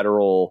a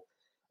federal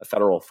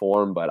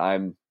form. But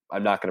I'm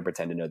not going to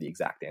pretend to know the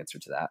exact answer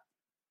to that.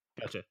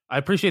 Gotcha. I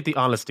appreciate the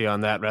honesty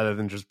on that rather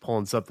than just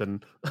pulling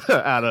something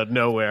out of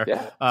nowhere.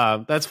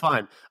 Yeah. That's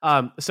fine.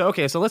 So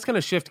let's kind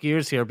of shift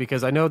gears here,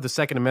 because I know the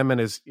Second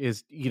Amendment is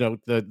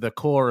the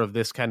core of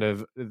this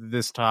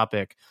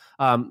topic.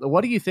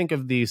 What do you think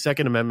of the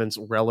Second Amendment's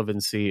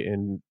relevancy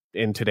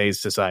in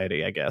today's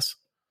society, I guess?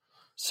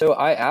 So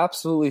I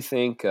absolutely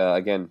think,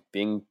 again,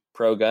 being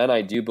pro-gun,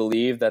 I do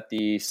believe that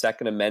the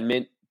Second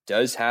Amendment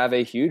does have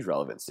a huge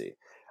relevancy.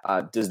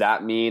 Does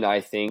that mean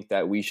I think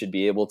that we should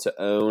be able to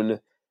own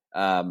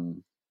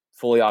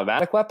fully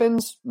automatic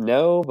weapons?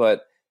 No,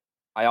 but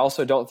I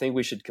also don't think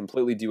we should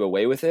completely do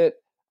away with it.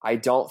 I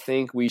don't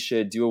think we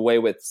should do away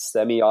with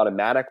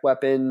semi-automatic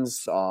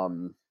weapons.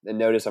 And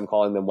notice I'm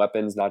calling them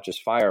weapons, not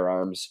just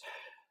firearms.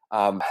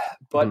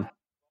 But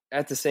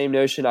at the same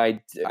notion,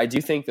 I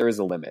do think there is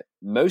a limit.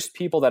 Most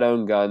people that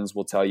own guns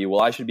will tell you,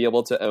 well, I should be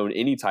able to own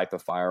any type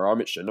of firearm.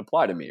 It shouldn't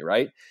apply to me,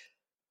 right?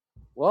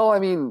 Well, I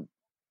mean,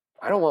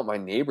 I don't want my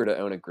neighbor to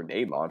own a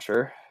grenade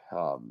launcher.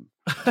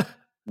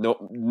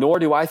 No, nor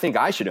do I think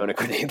I should own a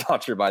grenade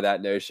launcher by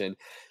that notion.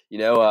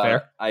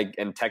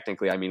 And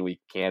technically, I mean, we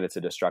can. It's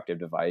a destructive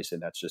device,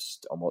 and that's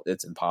just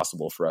it's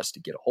impossible for us to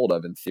get a hold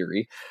of in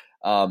theory.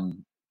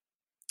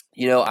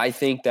 I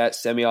think that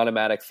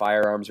semi-automatic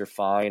firearms are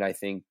fine. I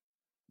think,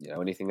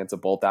 anything that's a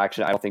bolt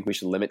action, I don't think we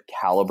should limit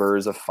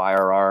calibers of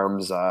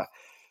firearms.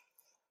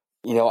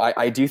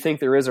 I do think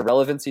there is a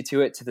relevancy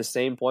to it, to the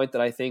same point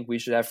that I think we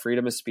should have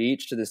freedom of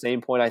speech. To the same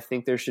point, I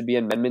think there should be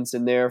amendments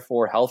in there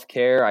for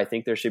healthcare. I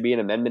think there should be an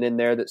amendment in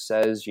there that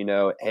says,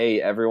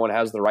 hey, everyone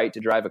has the right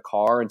to drive a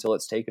car until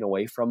it's taken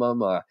away from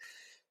them.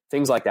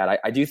 Things like that.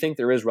 I do think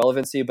there is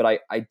relevancy, but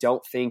I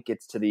don't think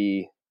it's to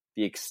the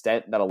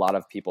extent that a lot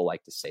of people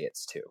like to say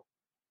it's to.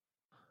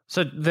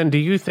 So then, do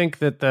you think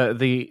that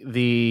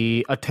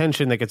the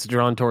attention that gets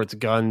drawn towards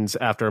guns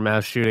after a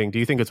mass shooting, do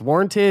you think it's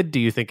warranted? Do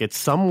you think it's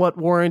somewhat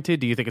warranted?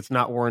 Do you think it's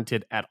not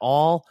warranted at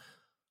all?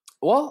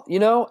 Well,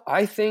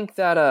 I think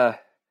that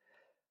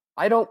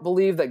I don't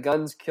believe that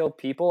guns kill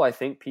people. I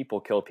think people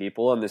kill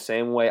people in the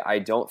same way. I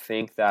don't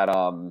think that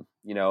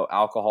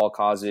alcohol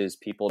causes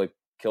people to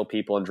kill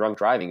people in drunk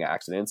driving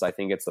accidents. I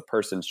think it's the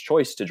person's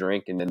choice to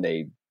drink, and then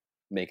they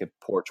make a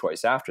poor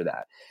choice after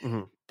that.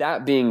 Mm-hmm.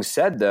 That being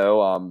said,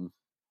 though,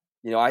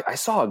 I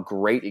saw a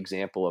great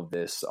example of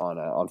this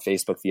on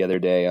Facebook the other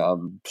day.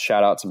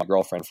 Shout out to my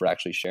girlfriend for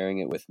actually sharing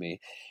it with me.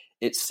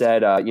 It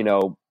said,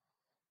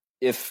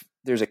 if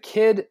there's a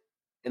kid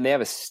and they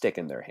have a stick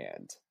in their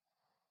hand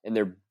and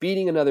they're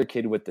beating another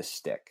kid with the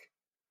stick,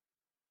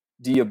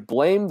 do you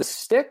blame the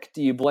stick?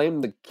 Do you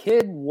blame the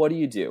kid? What do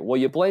you do? Well,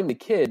 you blame the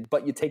kid,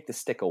 but you take the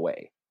stick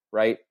away,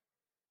 right?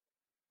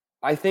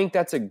 I think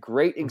that's a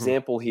great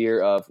example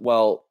here of,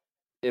 well,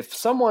 if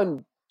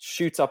someone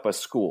shoots up a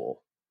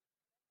school,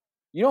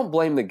 you don't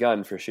blame the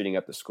gun for shooting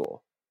up the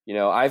school.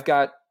 I've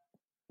got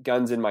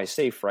guns in my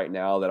safe right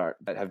now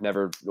that have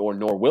never, or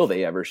nor will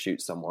they ever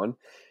shoot someone.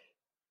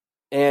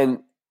 And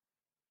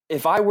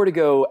if I were to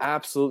go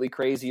absolutely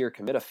crazy or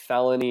commit a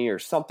felony or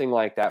something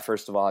like that,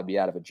 first of all, I'd be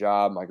out of a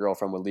job. My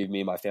girlfriend would leave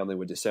me. My family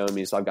would disown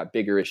me. So I've got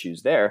bigger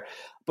issues there.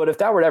 But if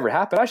that were to ever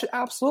happen, I should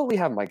absolutely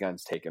have my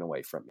guns taken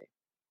away from me.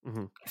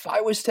 Mm-hmm. If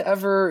I was to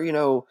ever,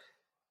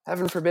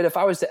 heaven forbid, if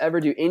I was to ever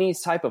do any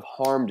type of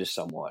harm to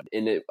someone,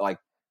 in it, like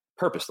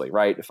purposely,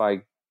 right? If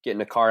I get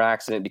in a car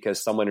accident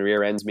because someone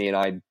rear ends me and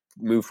I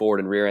move forward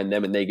and rear end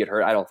them and they get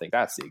hurt, I don't think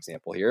that's the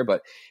example here.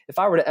 But if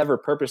I were to ever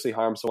purposely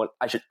harm someone,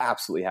 I should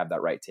absolutely have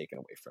that right taken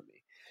away from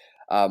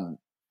me.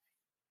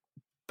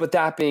 But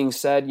that being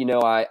said,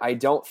 I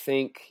don't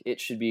think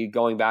it should be,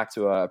 going back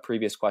to a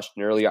previous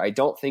question earlier, I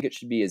don't think it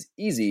should be as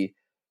easy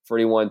for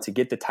anyone to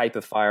get the type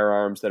of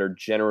firearms that are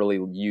generally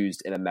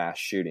used in a mass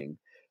shooting.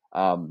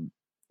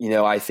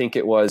 I think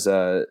it was,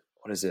 the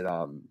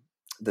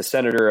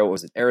senator,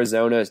 was in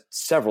Arizona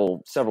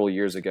several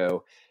years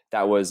ago.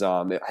 That was,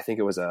 I think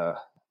it was a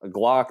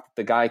Glock.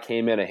 The guy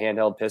came in, a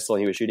handheld pistol.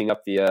 He was shooting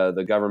up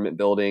the government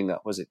building.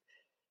 Was it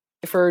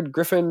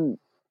Griffin?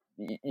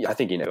 I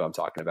think you know who I'm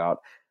talking about.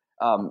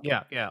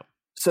 Yeah.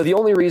 So the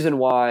only reason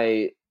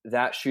why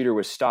that shooter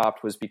was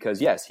stopped was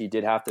because, yes, he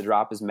did have to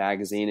drop his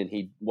magazine and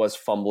he was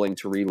fumbling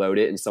to reload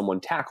it and someone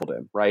tackled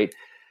him, right?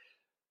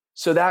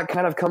 So that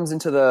kind of comes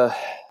into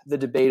the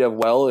debate of,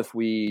 well, if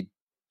we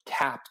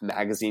capped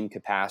magazine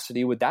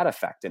capacity, would that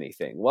affect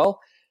anything?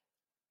 Well,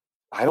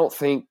 I don't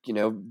think,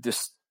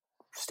 this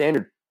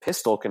standard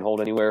pistol can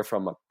hold anywhere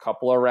from a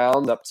couple of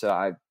rounds up to,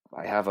 I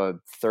have a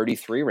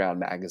 33 round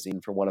magazine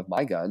for one of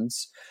my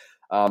guns.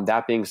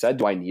 That being said,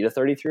 do I need a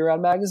 33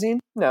 round magazine?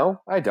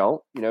 No, I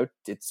don't.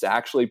 It's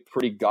actually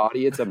pretty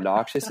gaudy. It's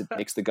obnoxious. It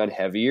makes the gun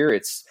heavier.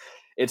 It's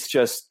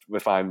just,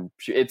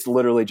 it's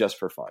literally just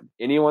for fun.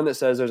 Anyone that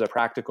says there's a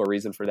practical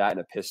reason for that in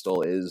a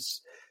pistol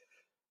is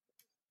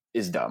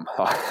dumb.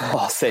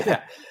 I'll say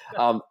that.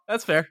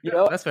 That's fair.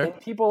 That's fair. And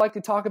people like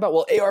to talk about,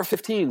 well,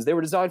 AR-15s, they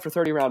were designed for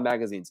 30 round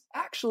magazines.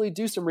 Actually,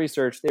 do some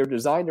research. They were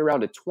designed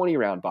around a 20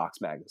 round box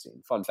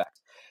magazine. Fun fact.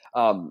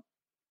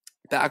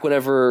 Back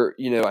whenever,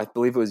 I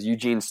believe it was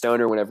Eugene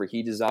Stoner, whenever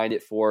he designed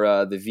it for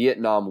the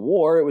Vietnam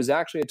War, it was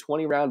actually a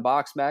 20 round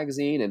box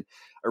magazine. And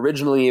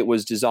originally it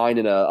was designed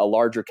in a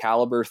larger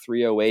caliber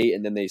 308.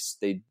 And then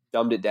they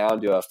dumbed it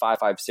down to a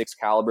 5.56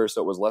 caliber.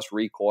 So it was less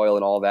recoil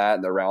and all that.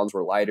 And the rounds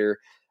were lighter.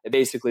 And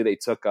basically they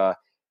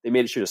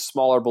made it shoot a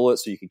smaller bullet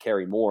so you could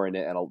carry more in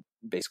it and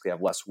basically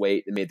have less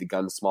weight. They made the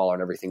gun smaller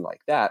and everything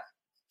like that.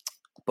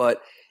 But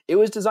it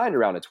was designed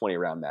around a 20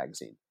 round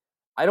magazine.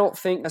 I don't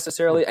think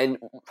necessarily, and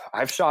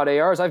I've shot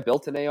ARs. I've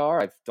built an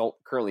AR. I don't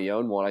currently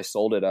own one. I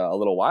sold it a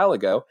little while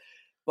ago.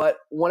 But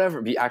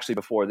actually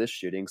before this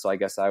shooting, so I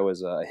guess I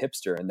was a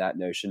hipster in that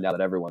notion now that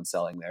everyone's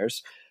selling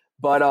theirs.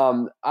 But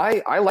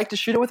I like to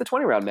shoot it with a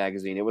 20 round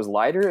magazine. It was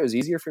lighter. It was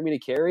easier for me to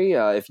carry.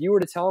 If you were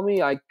to tell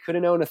me I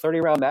couldn't own a 30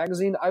 round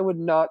magazine, I would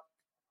not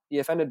be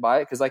offended by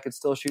it because I could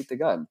still shoot the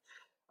gun.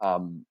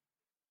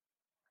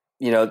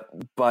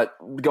 But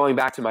going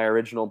back to my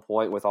original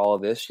point with all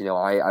of this,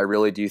 I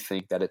really do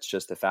think that it's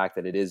just the fact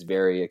that it is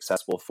very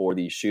accessible for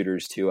these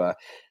shooters to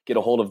get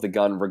a hold of the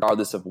gun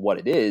regardless of what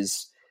it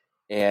is.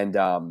 And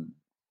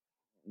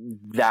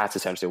that's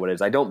essentially what it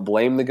is. I don't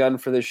blame the gun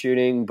for the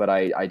shooting, but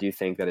I do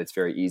think that it's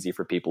very easy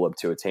for people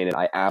to attain it.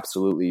 I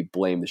absolutely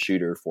blame the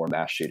shooter for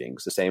mass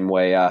shootings. The same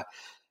way,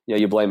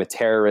 you blame a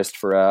terrorist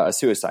for a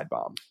suicide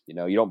bomb. You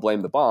don't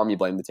blame the bomb, you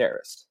blame the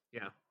terrorist.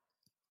 Yeah.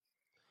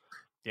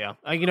 Yeah.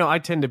 I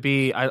tend to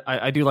be,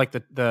 I do like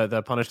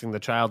the punishing the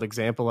child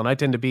example, and I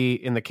tend to be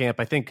in the camp.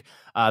 I think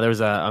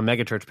there's a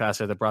megachurch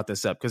pastor that brought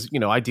this up because,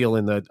 I deal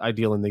in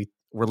the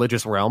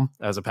religious realm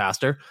as a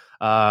pastor.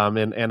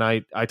 And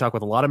I talk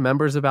with a lot of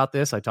members about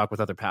this. I talk with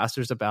other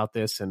pastors about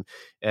this, and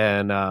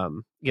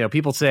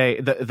people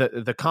say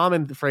the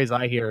common phrase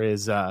I hear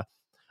is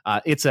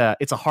it's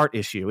a heart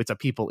issue. It's a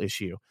people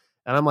issue.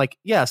 And I'm like,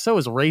 yeah, so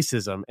is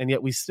racism. And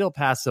yet we still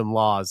pass some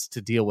laws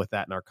to deal with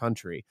that in our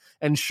country.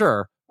 And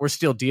sure, we're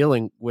still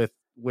dealing with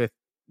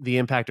the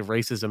impact of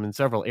racism in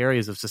several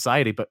areas of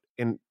society, but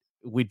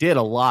we did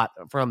a lot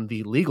from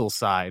the legal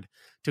side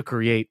to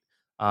create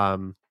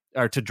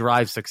or to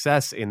drive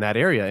success in that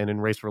area and in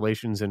race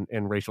relations and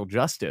racial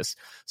justice.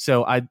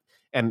 So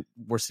and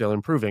we're still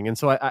improving. And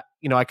so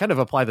I kind of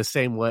apply the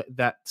same way,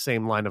 that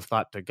same line of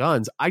thought to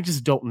guns. I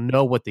just don't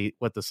know what the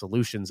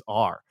solutions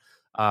are.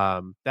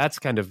 That's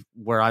kind of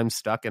where I'm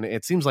stuck. And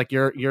it seems like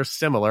you're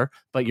similar,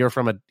 but you're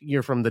from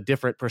the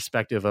different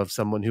perspective of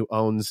someone who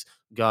owns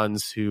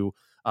guns, who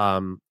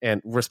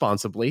and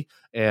responsibly,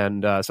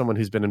 and someone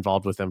who's been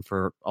involved with them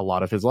for a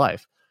lot of his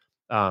life.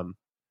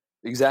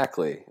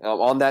 Exactly.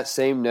 On that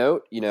same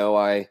note,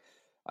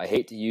 I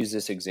hate to use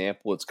this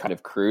example. It's kind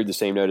of crude, the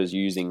same note as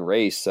using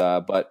race,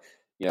 but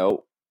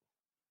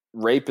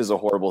rape is a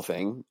horrible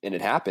thing and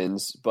it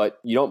happens, but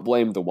you don't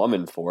blame the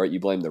woman for it. You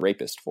blame the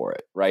rapist for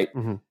it, right?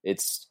 Mm-hmm.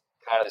 It's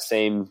kind of the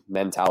same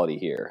mentality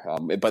here.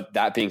 But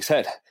that being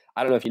said,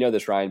 I don't know if you know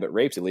this, Ryan, but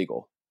rape's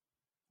illegal.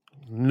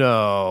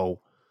 No.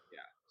 Yeah.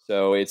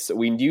 So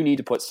we do need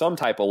to put some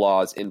type of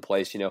laws in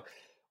place.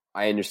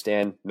 I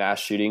understand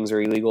mass shootings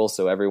are illegal.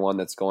 So everyone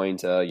that's going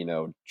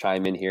to,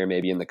 chime in here,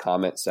 maybe in the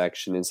comment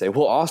section and say,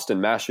 well,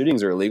 Austin, mass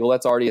shootings are illegal.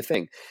 That's already a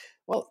thing.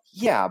 Well,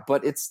 yeah,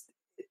 but it's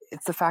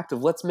the fact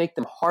of let's make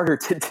them harder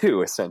to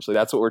do. Essentially,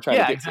 that's what we're trying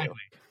to get exactly.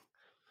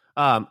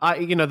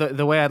 To.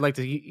 The way I'd like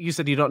to, you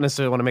said you don't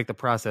necessarily want to make the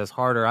process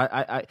harder.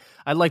 I'd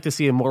like to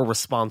see a more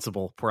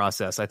responsible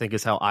process, I think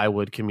is how I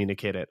would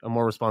communicate it. A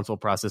more responsible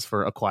process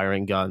for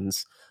acquiring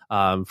guns,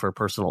 for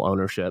personal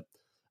ownership.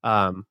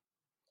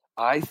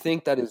 I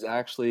think that is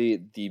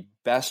actually the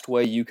best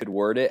way you could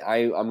word it.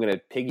 I'm going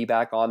to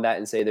piggyback on that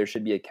and say there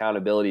should be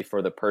accountability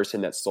for the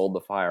person that sold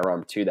the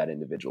firearm to that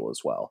individual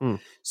as well.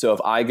 So if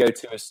I go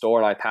to a store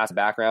and I pass a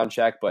background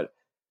check, but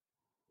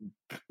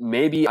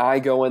maybe I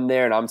go in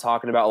there and I'm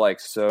talking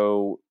about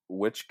so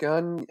which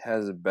gun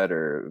has a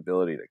better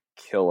ability to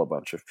kill a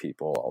bunch of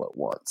people all at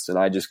once? And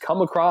I just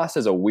come across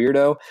as a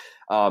weirdo.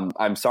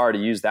 I'm sorry to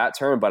use that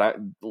term, but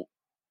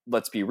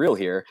let's be real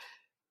here.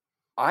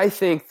 I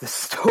think the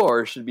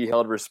store should be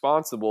held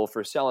responsible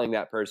for selling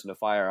that person a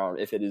firearm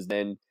if it is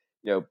then,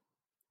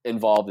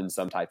 involved in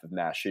some type of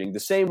mass shooting. The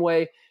same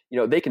way,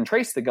 they can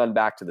trace the gun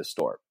back to the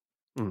store.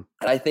 And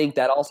I think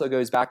that also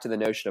goes back to the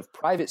notion of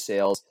private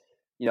sales.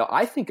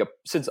 I think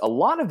since a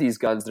lot of these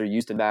guns that are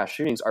used in mass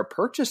shootings are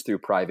purchased through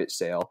private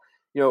sale,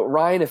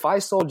 Ryan, if I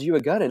sold you a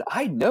gun and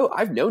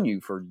I've known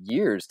you for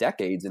years,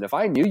 decades, and if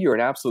I knew you were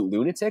an absolute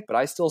lunatic, but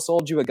I still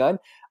sold you a gun,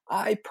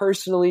 I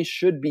personally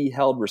should be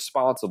held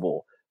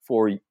responsible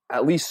for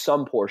at least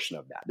some portion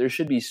of that. There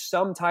should be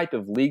some type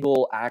of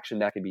legal action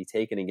that can be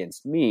taken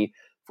against me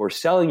for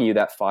selling you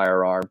that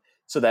firearm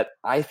so that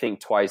I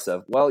think twice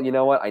of, well, you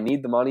know what? I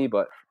need the money,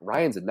 but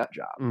Ryan's a nut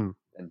job. And,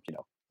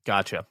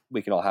 Gotcha.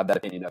 We can all have that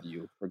opinion of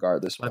you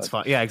regardless. That's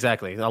fine. Yeah,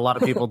 exactly. A lot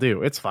of people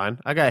do. It's fine.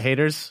 I got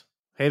haters.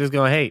 Haters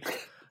gonna hate.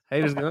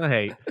 Haters gonna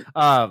hate.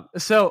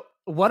 So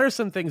what are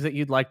some things that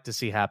you'd like to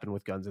see happen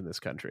with guns in this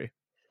country?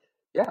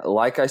 Yeah,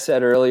 like I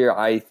said earlier,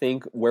 I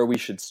think where we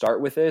should start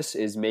with this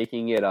is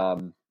making it,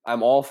 I'm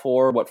all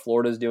for what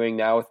Florida's doing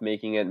now with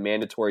making it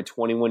mandatory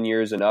 21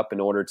 years and up in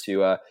order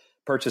to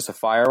purchase a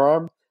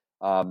firearm.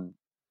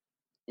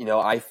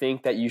 I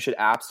think that you should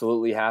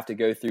absolutely have to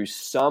go through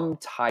some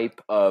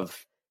type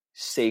of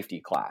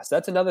safety class.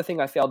 That's another thing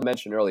I failed to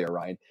mention earlier,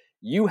 Ryan.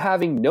 You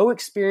having no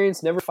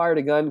experience, never fired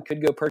a gun,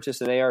 could go purchase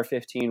an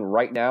AR-15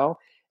 right now,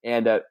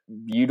 and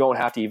you don't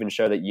have to even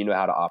show that you know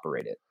how to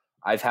operate it.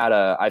 I've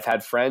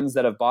had friends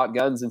that have bought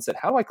guns and said,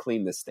 how do I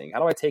clean this thing?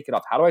 How do I take it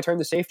off? How do I turn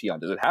the safety on?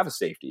 Does it have a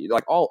safety?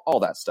 Like all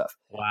that stuff.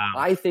 Wow.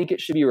 I think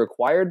it should be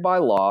required by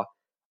law.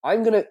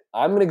 I'm gonna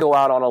go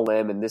out on a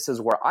limb, and this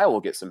is where I will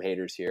get some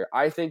haters here.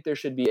 I think there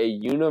should be a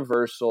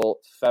universal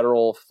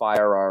federal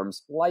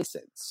firearms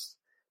license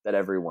that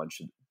everyone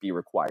should be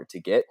required to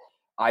get.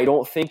 I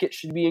don't think it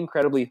should be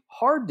incredibly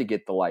hard to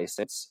get the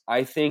license.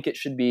 I think it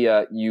should be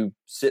you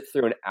sit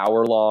through an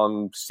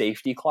hour-long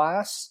safety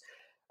class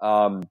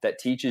that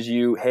teaches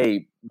you,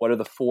 hey, what are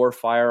the 4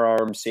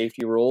 firearm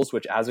safety rules,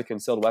 which as a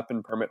concealed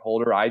weapon permit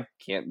holder, I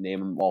can't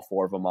name all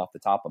 4 of them off the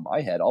top of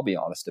my head. I'll be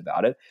honest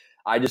about it.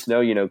 I just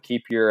know,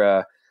 keep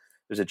your,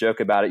 there's a joke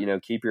about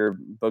it, keep your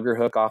booger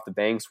hook off the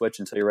bang switch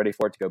until you're ready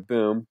for it to go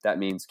boom. That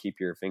means keep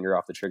your finger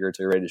off the trigger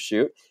until you're ready to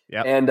shoot.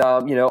 Yep. And,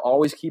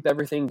 always keep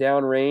everything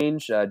down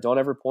range. Don't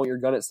ever point your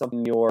gun at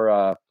something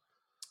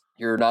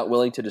you're not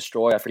willing to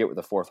destroy. I forget what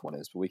the 4th one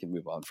is, but we can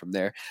move on from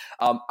there.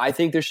 I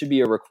think there should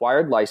be a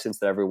required license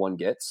that everyone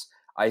gets.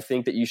 I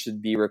think that you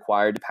should be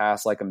required to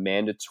pass a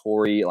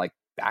mandatory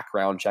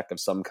background check of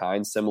some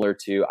kind, similar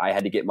to I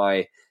had to get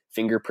my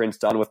fingerprints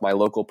done with my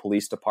local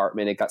police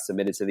department. It got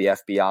submitted to the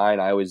FBI,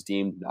 and I was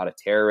deemed not a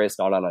terrorist,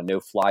 not on a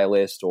no-fly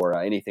list or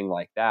anything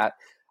like that,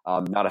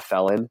 not a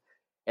felon.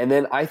 And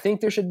then I think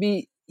there should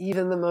be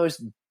even the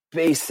most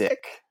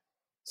basic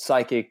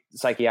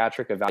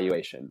psychiatric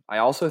evaluation. I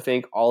also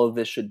think all of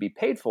this should be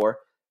paid for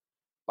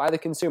by the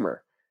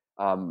consumer.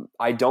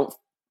 I don't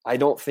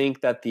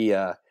think that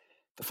the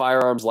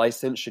firearms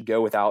license should go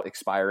without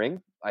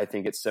expiring. I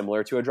think it's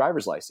similar to a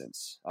driver's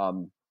license.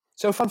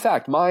 So fun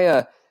fact,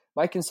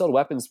 my concealed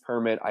weapons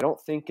permit, I don't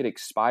think it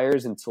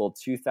expires until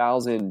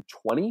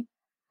 2020.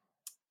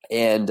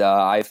 And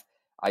I've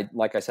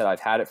Like I said, I've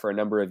had it for a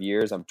number of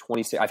years. I'm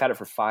 26. I've had it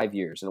for 5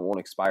 years and it won't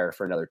expire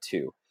for another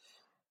 2.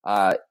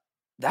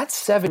 That's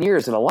 7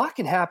 years, and a lot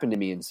can happen to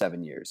me in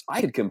 7 years.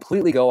 I could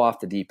completely go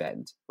off the deep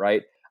end,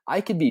 right? I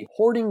could be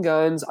hoarding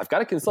guns. I've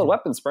got a concealed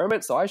weapons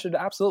permit, so I should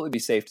absolutely be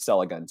safe to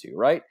sell a gun to,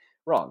 right?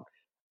 Wrong.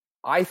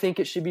 I think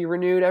it should be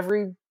renewed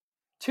every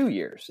 2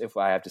 years, if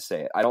I have to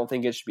say it. I don't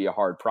think it should be a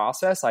hard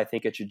process. I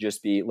think it should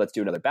just be, let's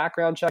do another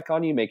background check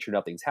on you, make sure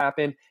nothing's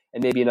happened,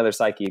 and maybe another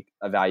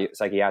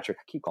psychiatric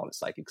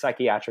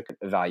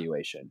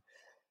evaluation.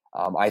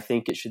 I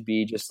think it should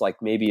be just like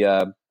maybe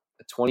a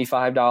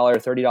 $25,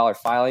 $30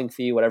 filing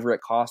fee, whatever it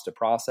costs to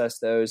process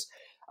those.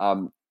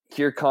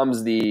 Here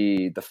comes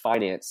the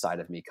finance side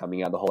of me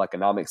coming out, the whole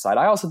economic side.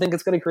 I also think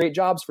it's going to create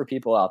jobs for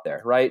people out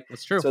there, right?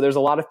 That's true. So there's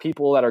a lot of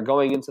people that are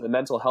going into the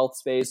mental health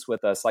space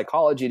with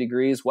psychology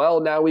degrees.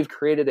 Well, now we've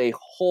created a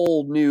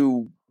whole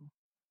new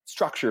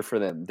structure for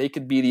them. They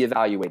could be the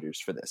evaluators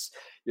for this.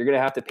 You're going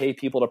to have to pay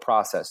people to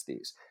process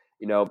these.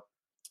 You're going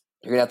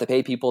to have to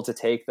pay people to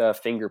take the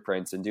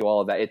fingerprints and do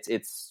all of that.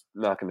 It's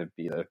not going to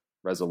be the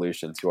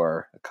resolution to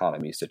our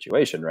economy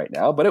situation right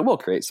now, but it will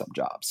create some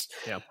jobs.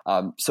 Yeah.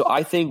 So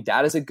I think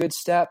that is a good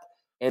step.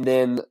 And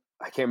then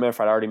I can't remember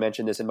if I'd already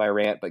mentioned this in my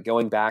rant, but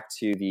going back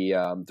to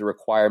the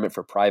requirement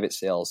for private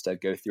sales to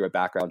go through a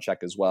background check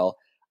as well,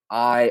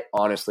 I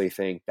honestly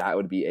think that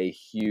would be a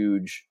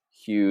huge,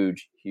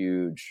 huge,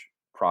 huge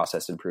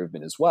process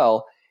improvement as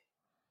well.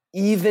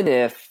 Even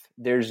if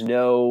there's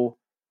no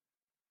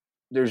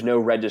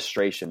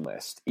registration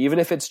list, even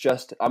if it's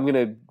just, I'm going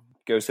to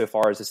go so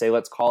far as to say,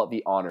 let's call it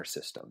the honor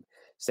system,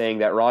 saying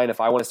that, Ryan,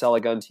 if I want to sell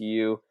a gun to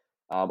you,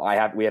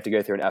 we have to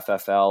go through an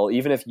FFL.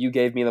 Even if you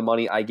gave me the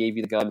money, I gave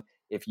you the gun.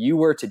 If you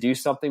were to do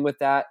something with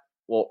that,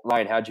 well,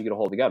 Ryan, how'd you get a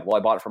hold of the gun? Well, I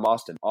bought it from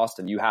Austin.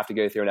 Austin, you have to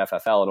go through an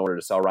FFL in order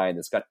to sell Ryan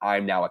this gun.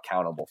 I'm now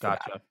accountable for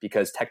that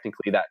because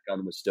technically that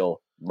gun was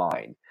still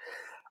mine.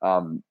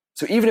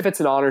 So even if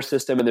it's an honor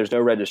system and there's no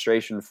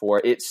registration for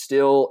it, it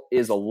still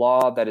is a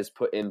law that is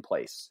put in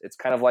place. It's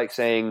kind of like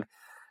saying,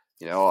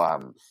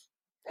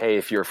 hey,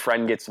 if your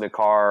friend gets in a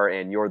car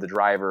and you're the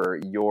driver,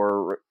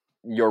 you're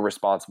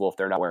responsible if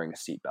they're not wearing a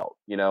seatbelt.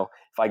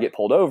 If I get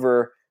pulled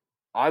over,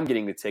 I'm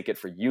getting the ticket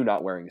for you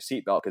not wearing a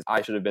seatbelt because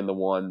I should have been the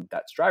one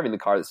that's driving the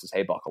car that says,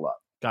 hey, buckle up.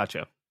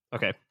 Gotcha.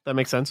 Okay, that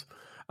makes sense.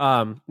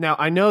 Now,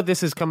 I know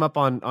this has come up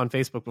on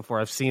Facebook before.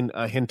 I've seen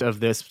a hint of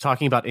this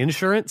talking about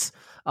insurance.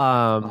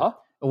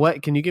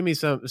 What can you give me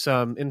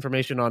some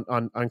information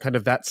on kind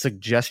of that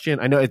suggestion?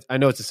 I know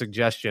it's a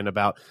suggestion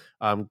about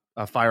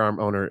a firearm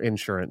owner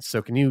insurance.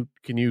 So can you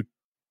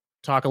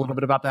talk a little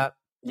bit about that?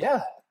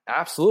 Yeah,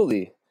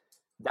 absolutely.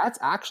 That's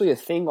actually a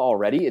thing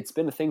already. It's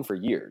been a thing for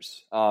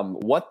years.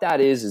 What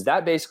that is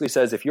that basically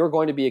says if you're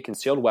going to be a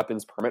concealed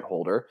weapons permit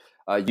holder,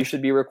 you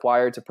should be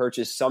required to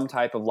purchase some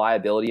type of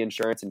liability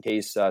insurance in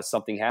case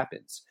something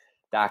happens.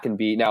 That can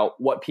be, now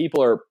what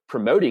people are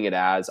promoting it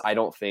as, I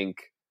don't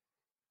think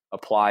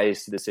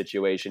applies to the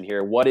situation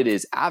here. What it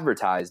is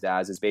advertised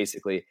as is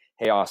basically,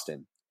 hey,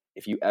 Austin,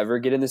 if you ever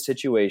get in the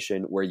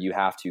situation where you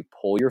have to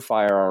pull your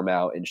firearm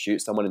out and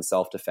shoot someone in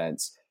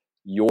self-defense,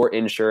 your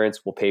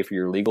insurance will pay for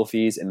your legal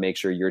fees and make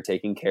sure you're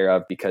taken care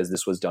of because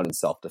this was done in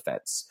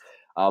self-defense.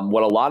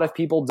 What a lot of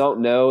people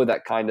don't know,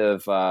 that kind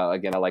of,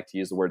 again, I like to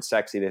use the word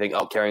sexy. They think,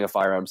 oh, carrying a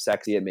firearm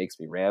sexy. It makes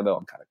me Rambo.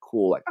 I'm kind of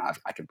cool. Like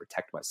I can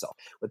protect myself.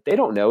 What they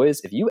don't know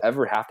is if you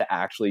ever have to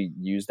actually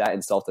use that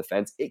in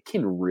self-defense, it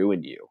can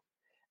ruin you.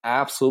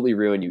 Absolutely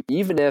ruin you.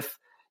 Even if,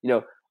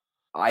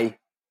 I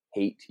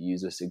hate to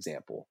use this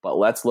example, but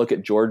let's look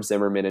at George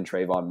Zimmerman and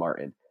Trayvon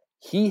Martin.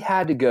 He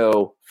had to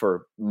go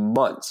for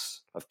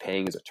months of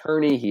paying his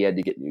attorney. He had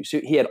to get new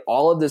suit. He had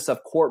all of this stuff,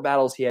 court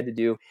battles he had to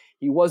do.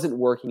 He wasn't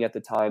working at the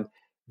time.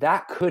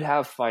 That could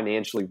have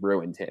financially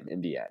ruined him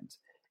in the end.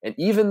 And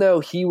even though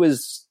he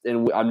was,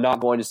 and I'm not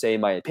going to say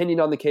my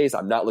opinion on the case,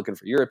 I'm not looking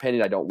for your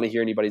opinion. I don't want to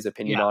hear anybody's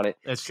opinion on it.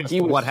 It's just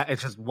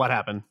it's just what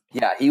happened.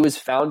 Yeah, he was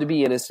found to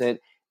be innocent.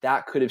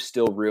 That could have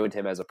still ruined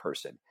him as a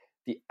person.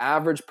 The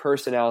average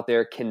person out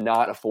there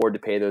cannot afford to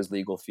pay those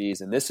legal fees.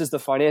 And this is the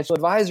financial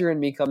advisor in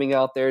me coming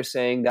out there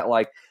saying that,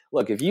 like,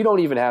 look, if you don't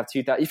even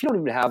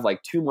have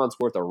like 2 months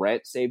worth of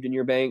rent saved in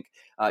your bank,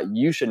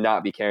 you should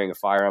not be carrying a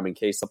firearm in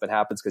case something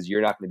happens because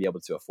you're not going to be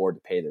able to afford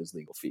to pay those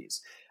legal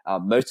fees.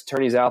 Most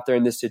attorneys out there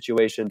in this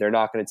situation, they're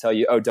not going to tell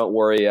you, oh, don't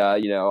worry,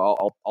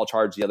 I'll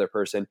charge the other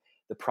person.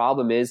 The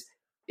problem is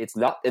it's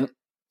not. And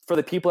for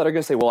the people that are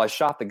going to say, well, I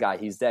shot the guy,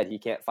 he's dead, he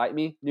can't fight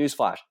me.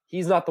 Newsflash,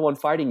 he's not the one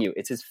fighting you.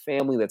 It's his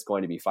family that's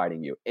going to be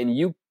fighting you. And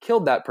you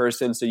killed that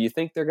person, so you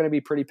think they're going to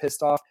be pretty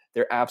pissed off?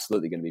 They're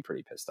absolutely going to be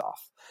pretty pissed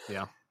off.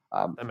 Yeah,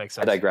 that makes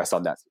sense. I digress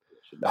on that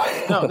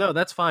situation. No,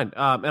 that's fine.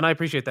 And I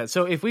appreciate that.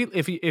 So if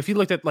you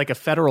looked at like a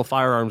federal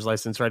firearms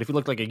license, right? If you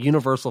looked like a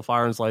universal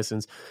firearms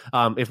license,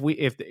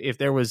 if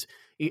there was,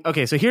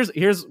 okay, so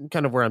here's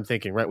kind of where I'm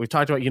thinking, right? We've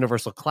talked about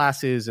universal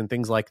classes and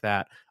things like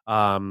that.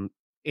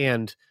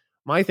 And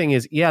my thing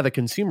is, yeah, the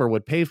consumer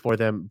would pay for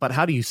them, but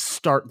how do you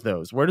start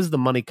those? Where does the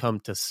money come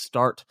to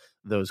start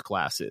those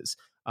classes?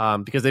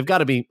 Because they've got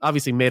to be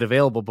obviously made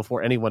available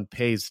before anyone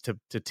pays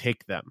to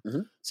take them.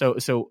 Mm-hmm.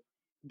 So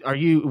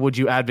would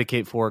you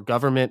advocate for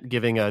government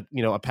giving a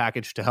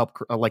package to help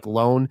like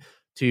loan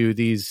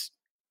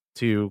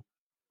to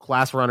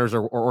class runners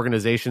or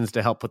organizations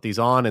to help put these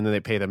on, and then they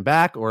pay them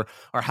back, or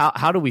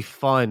how do we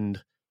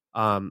fund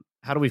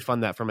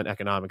that from an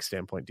economic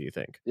standpoint, do you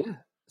think? Yeah.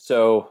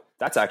 So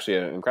that's actually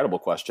an incredible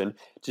question.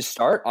 To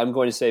start, I'm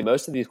going to say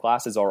most of these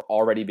classes are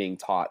already being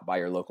taught by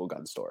your local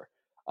gun store.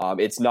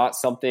 It's not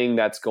something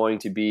that's going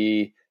to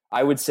be,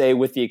 I would say,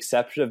 with the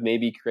exception of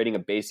maybe creating a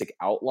basic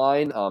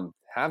outline,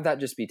 have that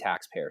just be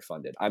taxpayer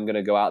funded. I'm going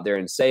to go out there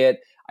and say it.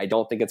 I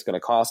don't think it's going to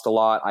cost a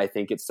lot. I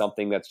think it's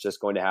something that's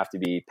just going to have to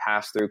be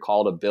passed through,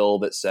 called a bill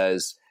that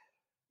says,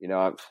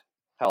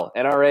 hell,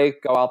 NRA,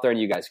 go out there and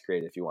you guys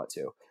create it if you want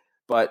to.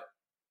 But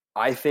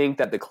I think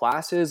that the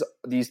classes,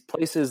 these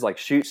places like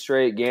Shoot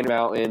Straight, Gander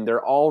Mountain,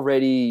 they're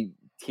already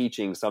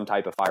teaching some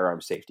type of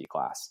firearm safety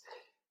class.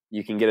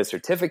 You can get a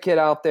certificate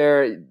out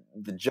there.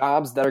 The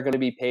jobs that are going to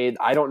be paid,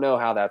 I don't know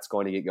how that's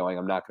going to get going.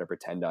 I'm not going to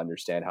pretend to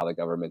understand how the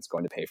government's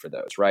going to pay for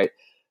those, right?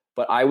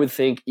 But I would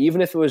think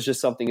even if it was just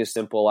something as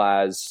simple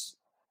as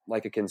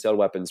like a concealed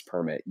weapons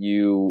permit,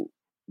 you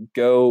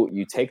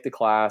take the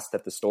class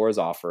that the store is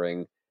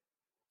offering,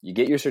 you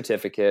get your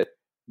certificate,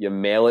 you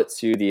mail it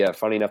to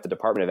funny enough, the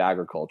Department of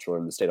Agriculture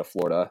in the state of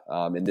Florida.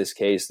 In this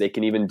case, they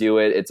can even do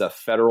it. It's a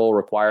federal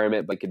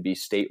requirement, but it could be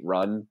state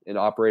run and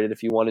operated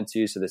if you wanted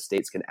to. So the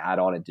states can add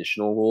on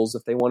additional rules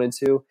if they wanted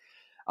to.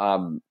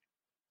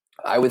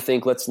 I would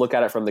think let's look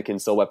at it from the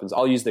concealed weapons.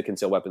 I'll use the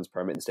concealed weapons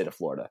permit in the state of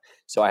Florida.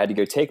 So I had to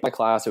go take my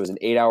class. It was an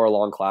 8-hour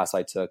long class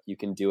I took. You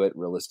can do it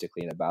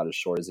realistically in about as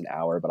short as an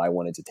hour, but I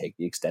wanted to take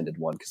the extended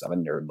one because I'm a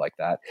nerd like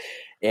that.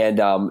 And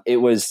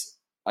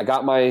I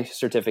got my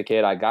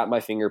certificate. I got my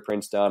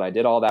fingerprints done. I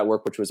did all that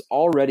work, which was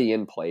already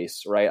in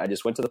place, right? I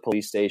just went to the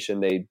police station.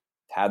 They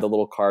had the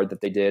little card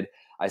that they did.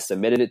 I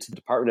submitted it to the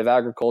Department of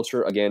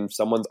Agriculture. Again,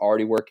 someone's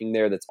already working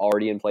there that's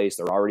already in place.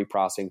 They're already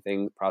processing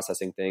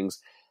things.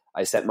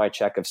 I sent my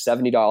check of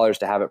 $70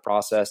 to have it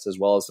processed, as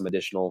well as some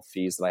additional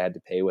fees that I had to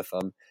pay with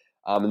them.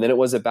 And then it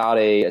was about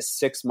a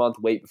 6-month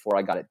wait before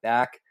I got it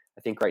back.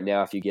 I think right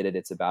now, if you get it,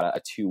 it's about a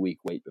 2-week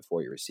wait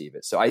before you receive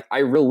it. So I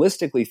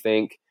realistically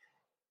think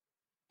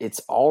it's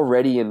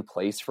already in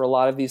place for a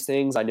lot of these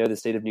things. I know the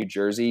state of New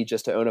Jersey,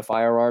 just to own a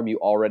firearm, you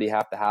already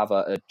have to have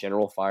a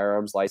general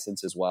firearms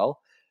license as well.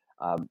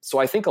 So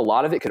I think a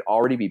lot of it could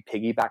already be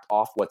piggybacked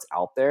off what's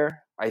out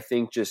there. I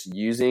think just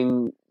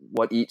using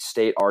what each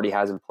state already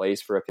has in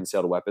place for a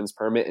concealed weapons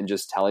permit and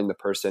just telling the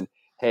person,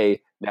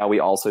 hey, now we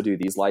also do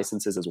these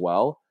licenses as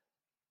well.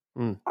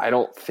 I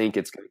don't think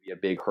it's going to be a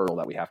big hurdle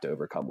that we have to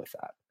overcome with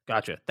that.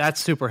 Gotcha. That's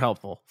super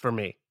helpful for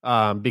me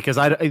because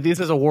this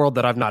is a world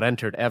that I've not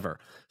entered ever.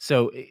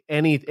 So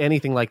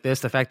anything like this,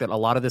 the fact that a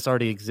lot of this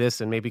already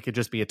exists and maybe could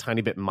just be a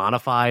tiny bit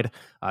modified,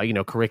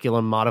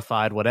 curriculum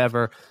modified,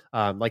 whatever,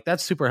 like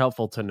that's super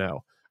helpful to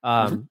know.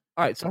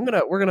 All right, so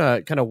we're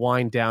gonna kind of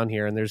wind down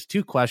here, and there's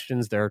 2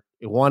 questions. They're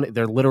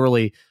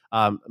literally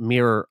a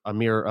mirror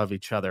of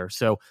each other.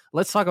 So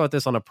let's talk about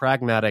this on a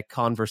pragmatic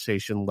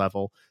conversation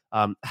level.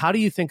 How do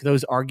you think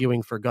those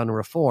arguing for gun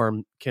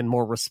reform can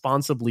more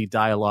responsibly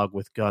dialogue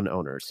with gun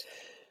owners?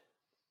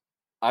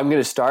 I'm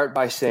going to start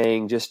by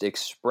saying just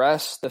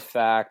express the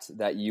fact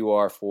that you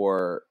are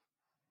for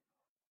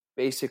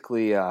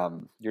basically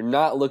you're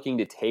not looking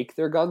to take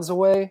their guns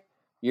away.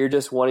 You're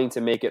just wanting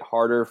to make it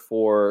harder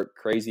for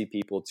crazy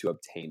people to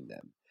obtain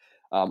them.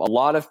 A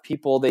lot of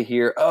people, they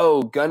hear,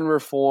 oh, gun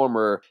reform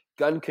or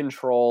gun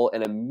control,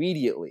 and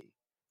immediately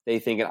they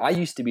think, and I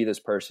used to be this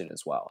person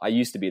as well. I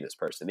used to be this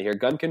person. They hear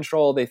gun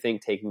control, they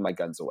think taking my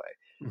guns away.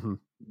 Mm-hmm.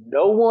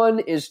 No one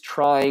is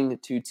trying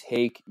to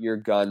take your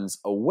guns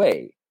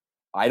away.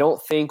 I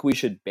don't think we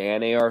should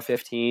ban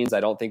AR-15s. I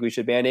don't think we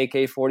should ban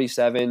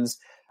AK-47s.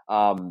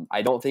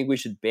 I don't think we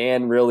should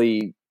ban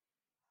really,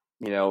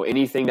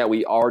 anything that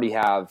we already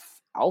have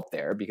out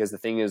there, because the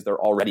thing is they're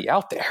already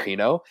out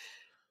there,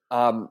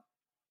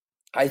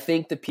 I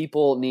think that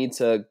people need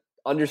to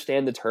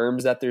understand the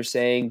terms that they're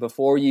saying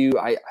before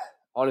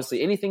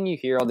honestly, anything you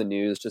hear on the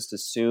news, just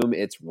assume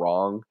it's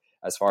wrong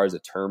as far as a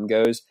term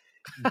goes.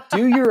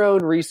 Do your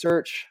own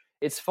research.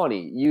 It's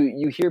funny.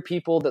 You hear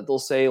people that they'll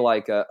say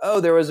like,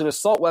 oh, there was an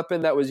assault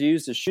weapon that was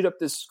used to shoot up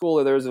this school,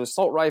 or there was an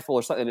assault rifle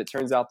or something. And it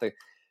turns out the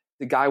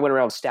guy went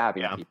around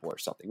stabbing people or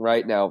something,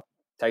 right? Now,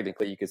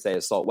 technically you could say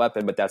assault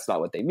weapon, but that's not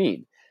what they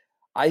mean.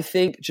 I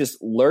think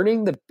just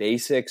learning the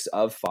basics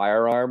of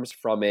firearms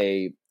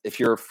if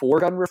you're for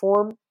gun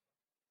reform,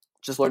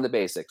 just learn the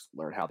basics,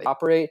 learn how they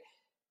operate.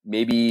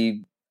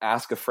 Maybe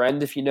ask a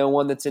friend if you know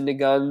one that's into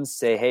guns.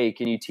 Say, hey,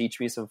 can you teach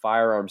me some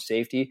firearm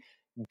safety?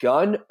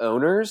 Gun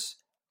owners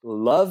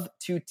love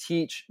to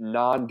teach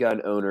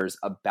non-gun owners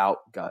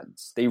about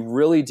guns. They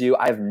really do.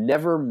 I've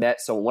never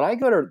met someone. When I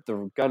go to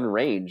the gun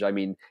range, I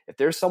mean, if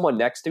there's someone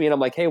next to me and I'm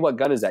like, hey, what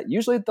gun is that?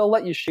 Usually they'll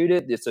let you shoot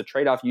it. It's a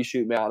trade-off. You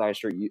shoot me out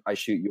and I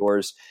shoot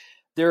yours.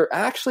 They're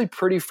actually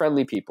pretty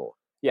friendly people.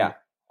 Yeah.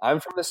 I'm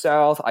from the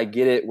South. I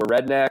get it. We're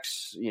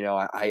rednecks.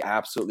 I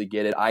absolutely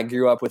get it. I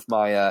grew up with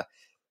my,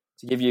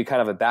 to give you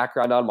kind of a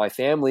background on my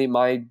family,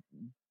 my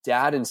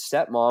dad and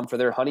stepmom for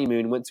their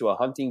honeymoon went to a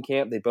hunting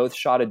camp. They both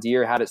shot a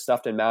deer, had it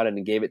stuffed and mounted,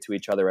 and gave it to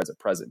each other as a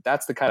present.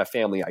 That's the kind of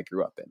family I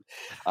grew up in.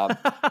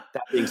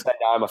 That being said,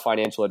 now I'm a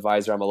financial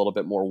advisor. I'm a little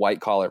bit more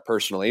white collar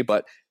personally,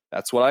 but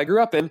that's what I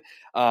grew up in.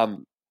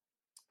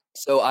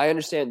 So I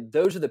understand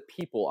those are the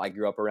people I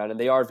grew up around, and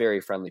they are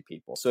very friendly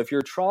people. So if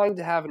you're trying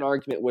to have an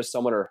argument with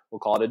someone, or we'll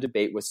call it a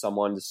debate with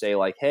someone, to say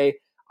like, hey,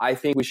 I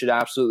think we should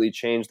absolutely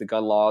change the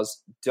gun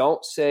laws.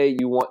 Don't say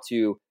you want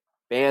to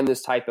ban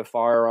this type of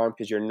firearm,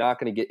 because you're not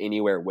going to get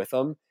anywhere with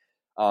them.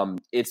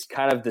 It's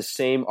kind of the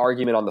same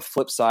argument on the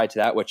flip side to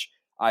that, which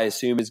I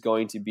assume is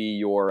going to be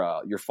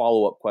your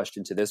follow-up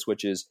question to this,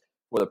 which is,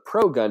 for the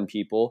pro-gun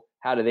people,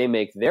 how do they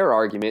make their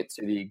argument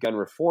to the gun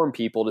reform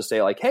people to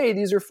say like, hey,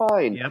 these are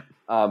fine? Yep.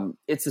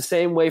 It's the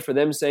same way for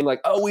them saying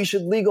like, oh, we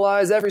should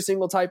legalize every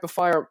single type of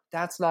firearm.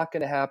 That's not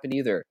going to happen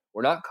either.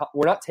 We're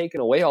not taking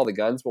away all the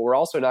guns, but we're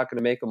also not going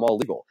to make them all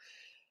legal.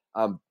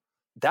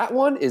 That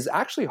one is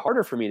actually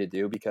harder for me to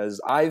do, because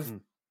I've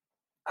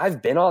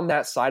been on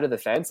that side of the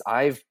fence.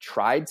 I've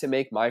tried to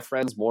make my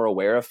friends more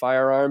aware of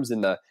firearms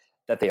and that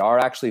they are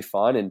actually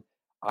fun. And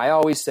I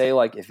always say,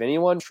 like, if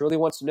anyone truly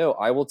wants to know,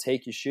 I will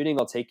take you shooting.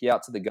 I'll take you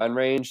out to the gun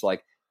range.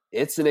 Like,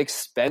 it's an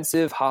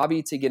expensive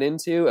hobby to get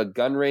into. A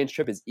gun range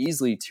trip is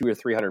easily $200 or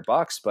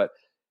 $300, but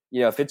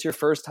if it's your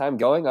first time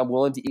going, I'm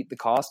willing to eat the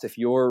cost. If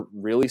you're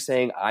really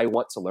saying, I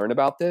want to learn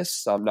about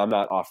this, I'm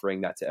not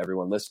offering that to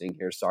everyone listening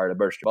here. Sorry to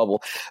burst your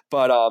bubble,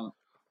 but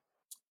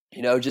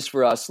just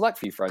for a select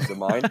few friends of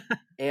mine.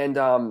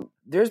 And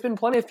there's been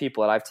plenty of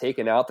people that I've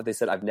taken out that they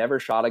said, I've never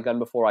shot a gun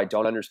before. I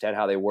don't understand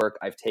how they work.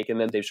 I've taken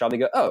them, they've shot them,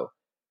 they go, oh,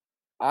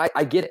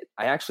 I get it.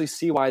 I actually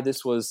see why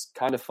this was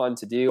kind of fun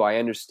to do. I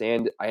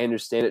understand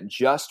it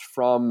just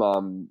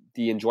from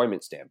the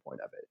enjoyment standpoint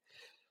of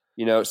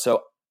it.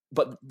 So,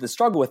 but the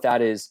struggle with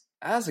that is,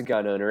 as a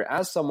gun owner,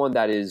 as someone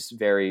that is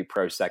very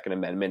pro Second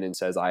Amendment and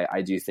says,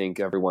 I do think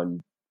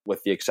everyone,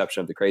 with the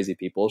exception of the crazy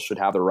people, should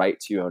have the right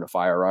to own a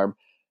firearm.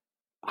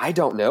 I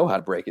don't know how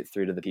to break it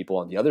through to the people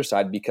on the other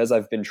side, because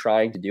I've been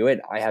trying to do it.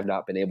 I have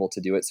not been able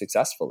to do it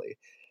successfully.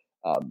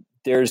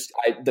 There's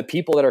the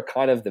people that are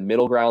kind of the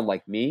middle ground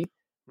like me.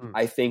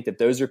 I think that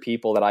those are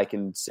people that I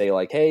can say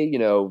like, hey,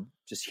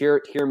 just hear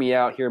me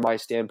out, hear my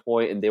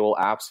standpoint, and they will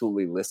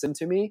absolutely listen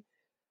to me.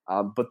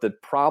 But the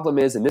problem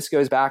is, and this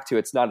goes back to,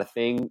 it's not a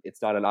thing,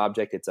 it's not an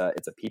object, it's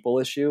a people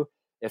issue.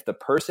 If the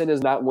person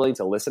is not willing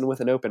to listen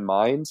with an open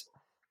mind,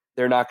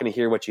 they're not going to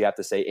hear what you have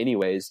to say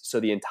anyways. So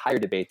the entire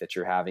debate that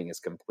you're having is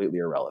completely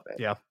irrelevant.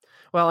 Yeah.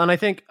 Well, and I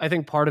think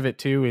part of it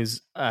too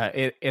is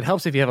it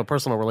helps if you have a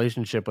personal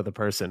relationship with a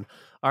person.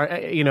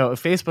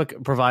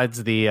 Facebook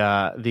provides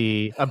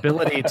the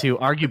ability to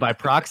argue by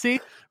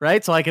proxy,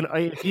 right? So I can,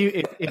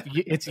 if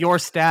it's your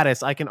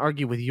status, I can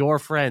argue with your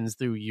friends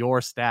through your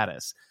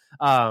status.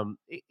 And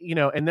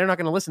they're not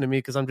going to listen to me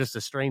because I'm just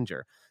a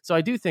stranger. So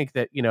I do think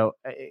that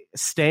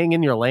staying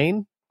in your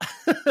lane,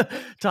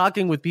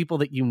 talking with people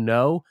that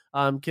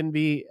can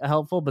be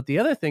helpful. But the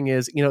other thing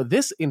is,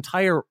 this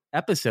entire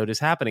episode is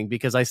happening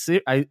because I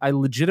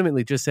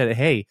legitimately just said,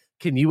 hey,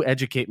 can you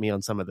educate me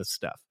on some of this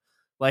stuff?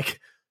 Like,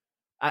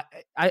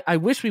 I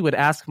wish we would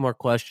ask more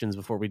questions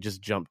before we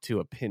just jump to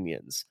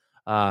opinions.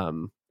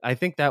 I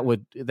think that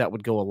would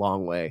go a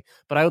long way.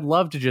 But I would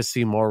love to just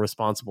see more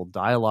responsible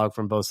dialogue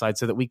from both sides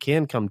so that we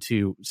can come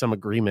to some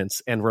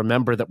agreements and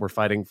remember that we're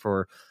fighting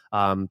for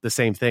the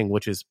same thing,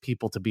 which is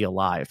people to be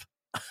alive.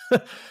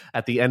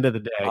 At the end of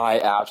the day,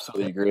 I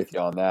absolutely agree with you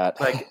on that.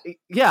 Like,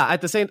 yeah,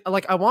 at the same,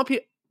 like, I want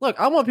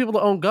people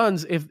to own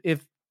guns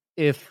if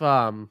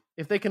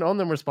they can own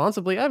them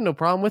responsibly. I have no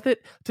problem with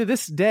it. To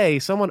this day,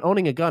 someone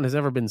owning a gun has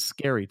never been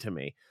scary to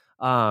me.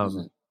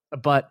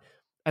 But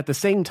at the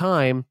same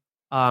time,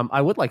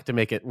 I would like to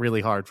make it really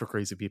hard for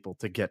crazy people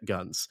to get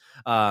guns.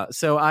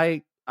 So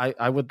I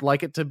would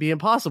like it to be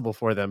impossible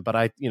for them,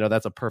 but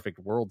that's a perfect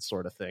world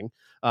sort of thing.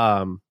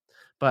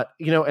 But,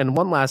 and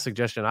one last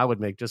suggestion I would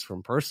make just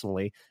from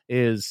personally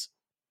is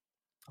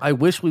I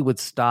wish we would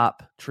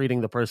stop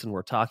treating the person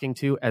we're talking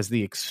to as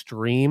the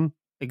extreme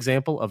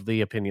example of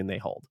the opinion they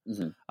hold.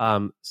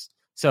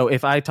 So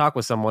if I talk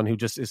with someone who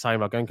just is talking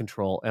about gun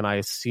control and I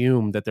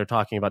assume that they're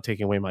talking about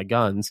taking away my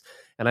guns,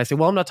 and I say,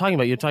 well, I'm not talking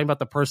about you, you're talking about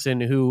the person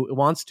who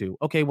wants to.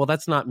 Okay, well,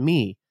 that's not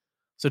me.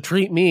 So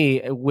treat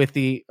me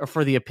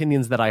for the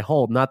opinions that I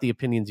hold, not the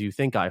opinions you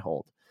think I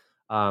hold.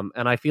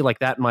 And I feel like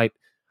that might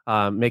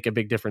make a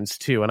big difference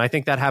too. And I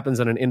think that happens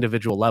on an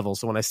individual level.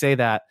 So when I say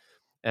that,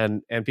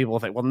 and people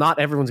think, well, not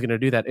everyone's going to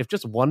do that. If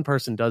just one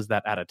person does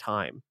that at a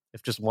time,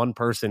 if just one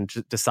person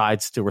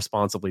decides to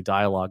responsibly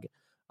dialogue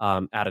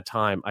at a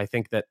time, I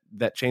think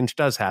that change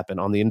does happen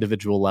on the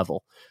individual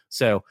level.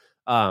 So,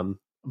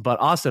 but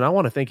Austin, I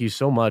want to thank you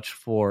so much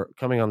for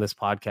coming on this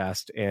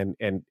podcast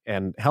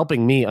and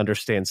helping me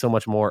understand so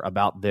much more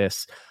about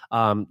this.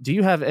 Do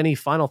you have any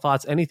final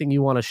thoughts, anything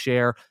you want to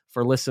share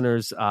for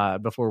listeners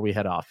before we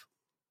head off?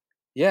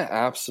 Yeah,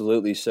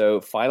 absolutely.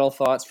 So final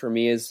thoughts for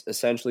me is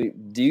essentially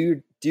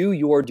do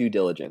your due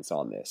diligence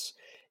on this.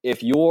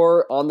 If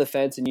you're on the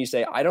fence and you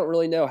say, I don't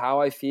really know how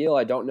I feel,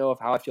 I don't know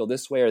how I feel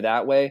this way or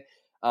that way,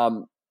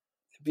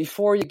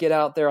 before you get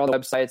out there on the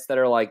websites that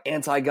are like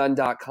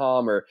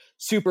antigun.com or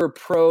super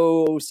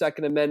pro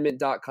Second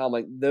Amendment.com,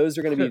 like those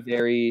are going to be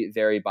very,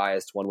 very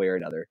biased one way or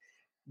another.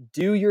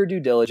 Do your due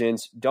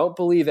diligence. Don't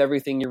believe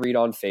everything you read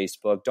on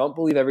Facebook. Don't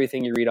believe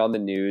everything you read on the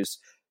news.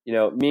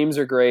 Memes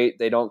are great.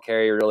 They don't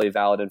carry really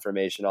valid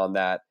information on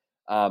that.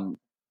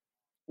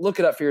 Look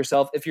it up for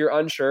yourself. If you're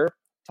unsure,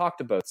 talk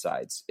to both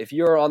sides. If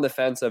you're on the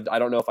fence of, I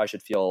don't know if I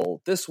should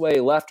feel this way,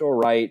 left or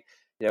right,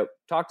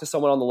 talk to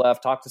someone on the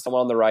left, talk to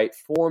someone on the right,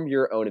 form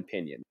your own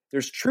opinion.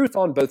 There's truth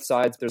on both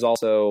sides. There's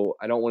also,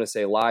 I don't want to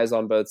say lies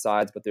on both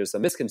sides, but there's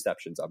some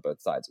misconceptions on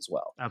both sides as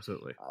well.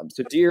 Absolutely.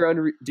 So do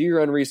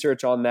your own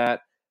research on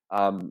that.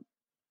 And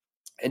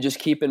just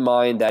keep in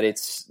mind that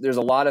there's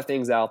a lot of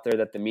things out there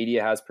that the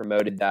media has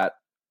promoted that,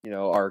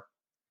 are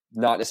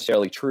not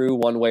necessarily true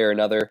one way or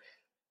another.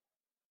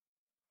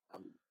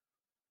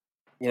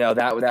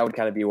 That would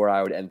kind of be where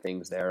I would end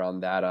things there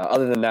on that.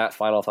 Other than that,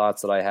 final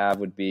thoughts that I have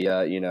would be,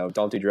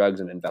 don't do drugs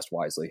and invest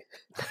wisely.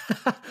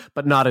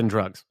 But not in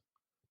drugs.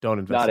 Don't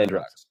invest not in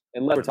drugs.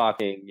 Unless we're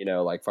talking,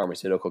 like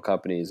pharmaceutical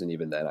companies, and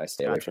even then I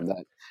stay away from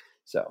that.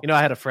 So,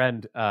 I had a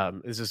friend,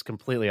 this is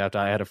completely out.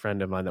 I had a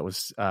friend of mine that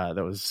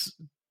was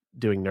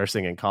doing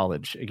nursing in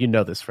college.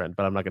 This friend,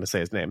 but I'm not going to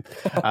say his name.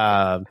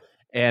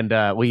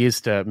 And we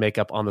used to make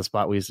up on the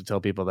spot. We used to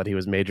tell people that he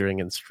was majoring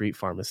in street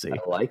pharmacy. I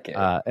like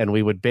it. And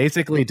we would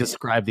basically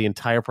describe the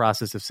entire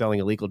process of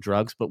selling illegal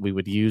drugs, but we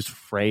would use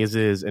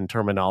phrases and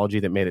terminology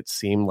that made it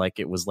seem like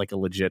it was like a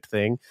legit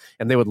thing.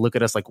 And they would look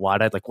at us like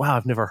wide-eyed, like, wow,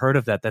 I've never heard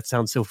of that. That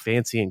sounds so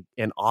fancy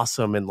and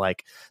awesome and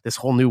like this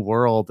whole new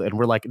world. And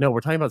we're like, no,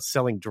 we're talking about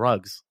selling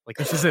drugs. Like,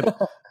 this isn't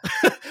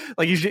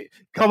like, you should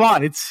come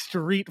on, it's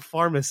street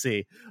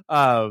pharmacy.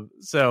 So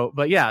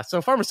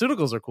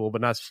pharmaceuticals are cool,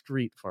 but not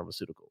street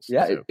pharmaceuticals.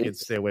 Yeah, so kids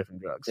stay away from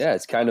drugs. Yeah,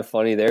 it's kind of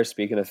funny there.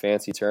 Speaking of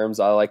fancy terms,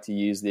 I like to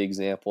use the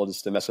example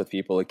just to mess with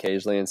people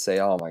occasionally and say,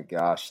 oh my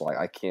gosh, like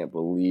I can't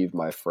believe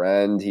my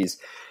friend, he's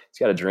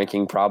got a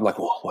drinking problem. Like,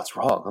 well, what's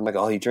wrong? I'm like,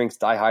 oh, he drinks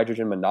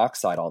dihydrogen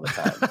monoxide all the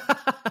time.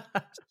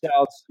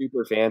 Sounds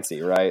super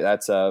fancy, right?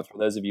 That's for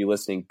those of you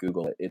listening,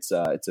 Google it. It's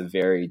a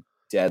very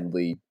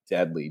deadly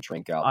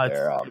drink out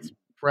there. It's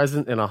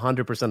present in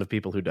 100% of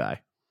people who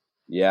die.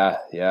 Yeah.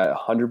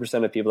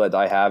 100% of people that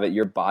die have it.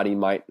 Your body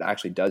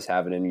does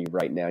have it in you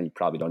right now, and you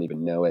probably don't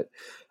even know it.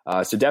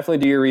 So definitely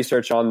do your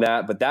research on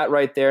that. But that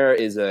right there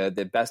is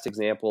the best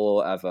example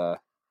of kind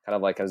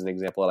of like as an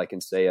example that I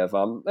can say of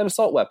an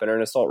assault weapon or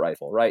an assault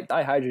rifle, right?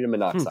 Dihydrogen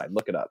monoxide.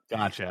 Look it up.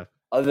 Gotcha.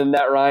 Other than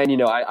that,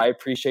 Ryan, I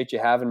appreciate you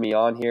having me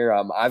on here.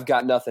 I've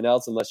got nothing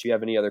else unless you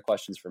have any other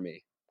questions for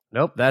me.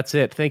 Nope, that's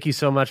it. Thank you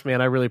so much,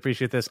 man. I really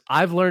appreciate this.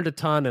 I've learned a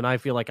ton, and I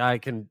feel like I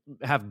can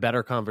have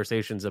better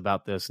conversations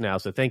about this now.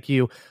 So thank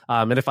you.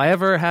 And if I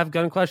ever have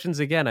gun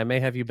questions again, I may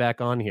have you back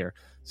on here.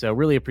 So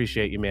really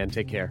appreciate you, man.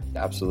 Take care.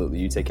 Absolutely.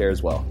 You take care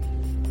as well.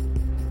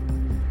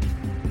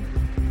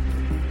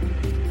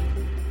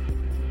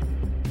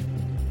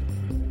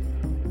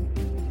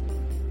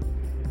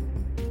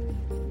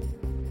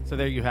 So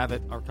there you have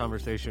it, our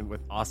conversation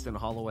with Austin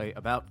Holloway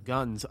about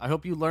guns. I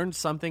hope you learned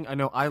something. I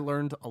know I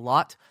learned a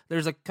lot.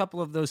 There's a couple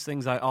of those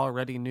things I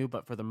already knew,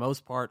 but for the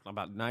most part,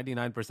 about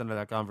 99% of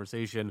that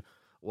conversation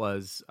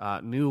was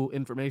new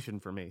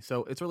information for me.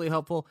 So it's really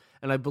helpful,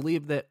 and I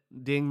believe that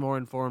being more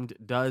informed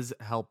does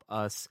help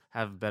us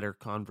have better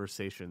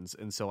conversations,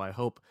 and so I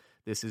hope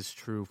this is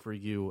true for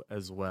you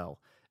as well.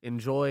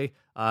 Enjoy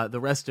the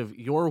rest of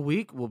your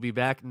week. We'll be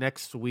back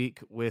next week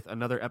with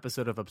another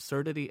episode of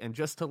Absurdity. And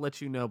just to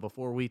let you know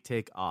before we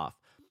take off,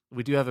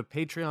 we do have a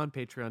Patreon,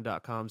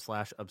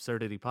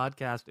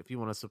 patreon.com/absurditypodcast. If you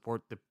want to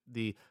support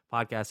the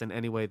podcast in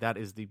any way, that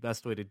is the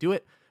best way to do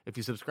it. If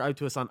you subscribe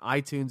to us on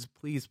iTunes,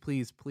 please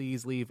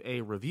leave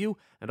a review.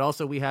 And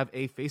also we have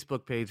a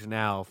Facebook page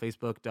now,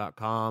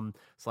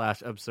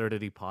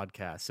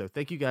 facebook.com/absurditypodcast. So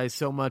thank you guys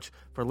so much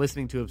for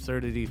listening to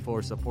Absurdity,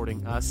 for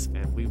supporting us,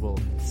 and we will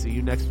see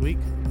you next week.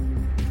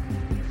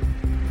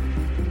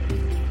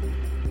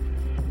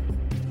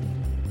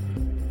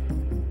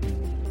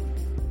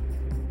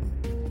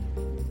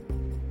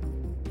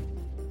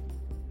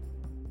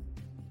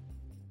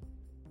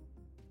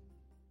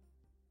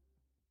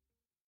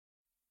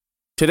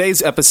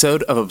 Today's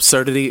episode of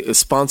Absurdity is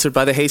sponsored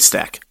by The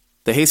Haystack.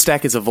 The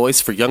Haystack is a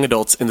voice for young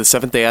adults in the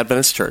Seventh-day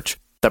Adventist Church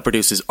that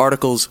produces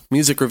articles,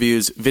 music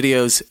reviews,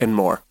 videos, and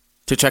more.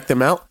 To check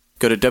them out,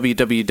 go to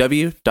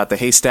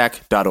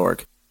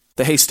www.thehaystack.org.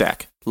 The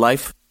Haystack.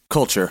 Life,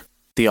 culture,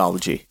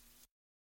 theology.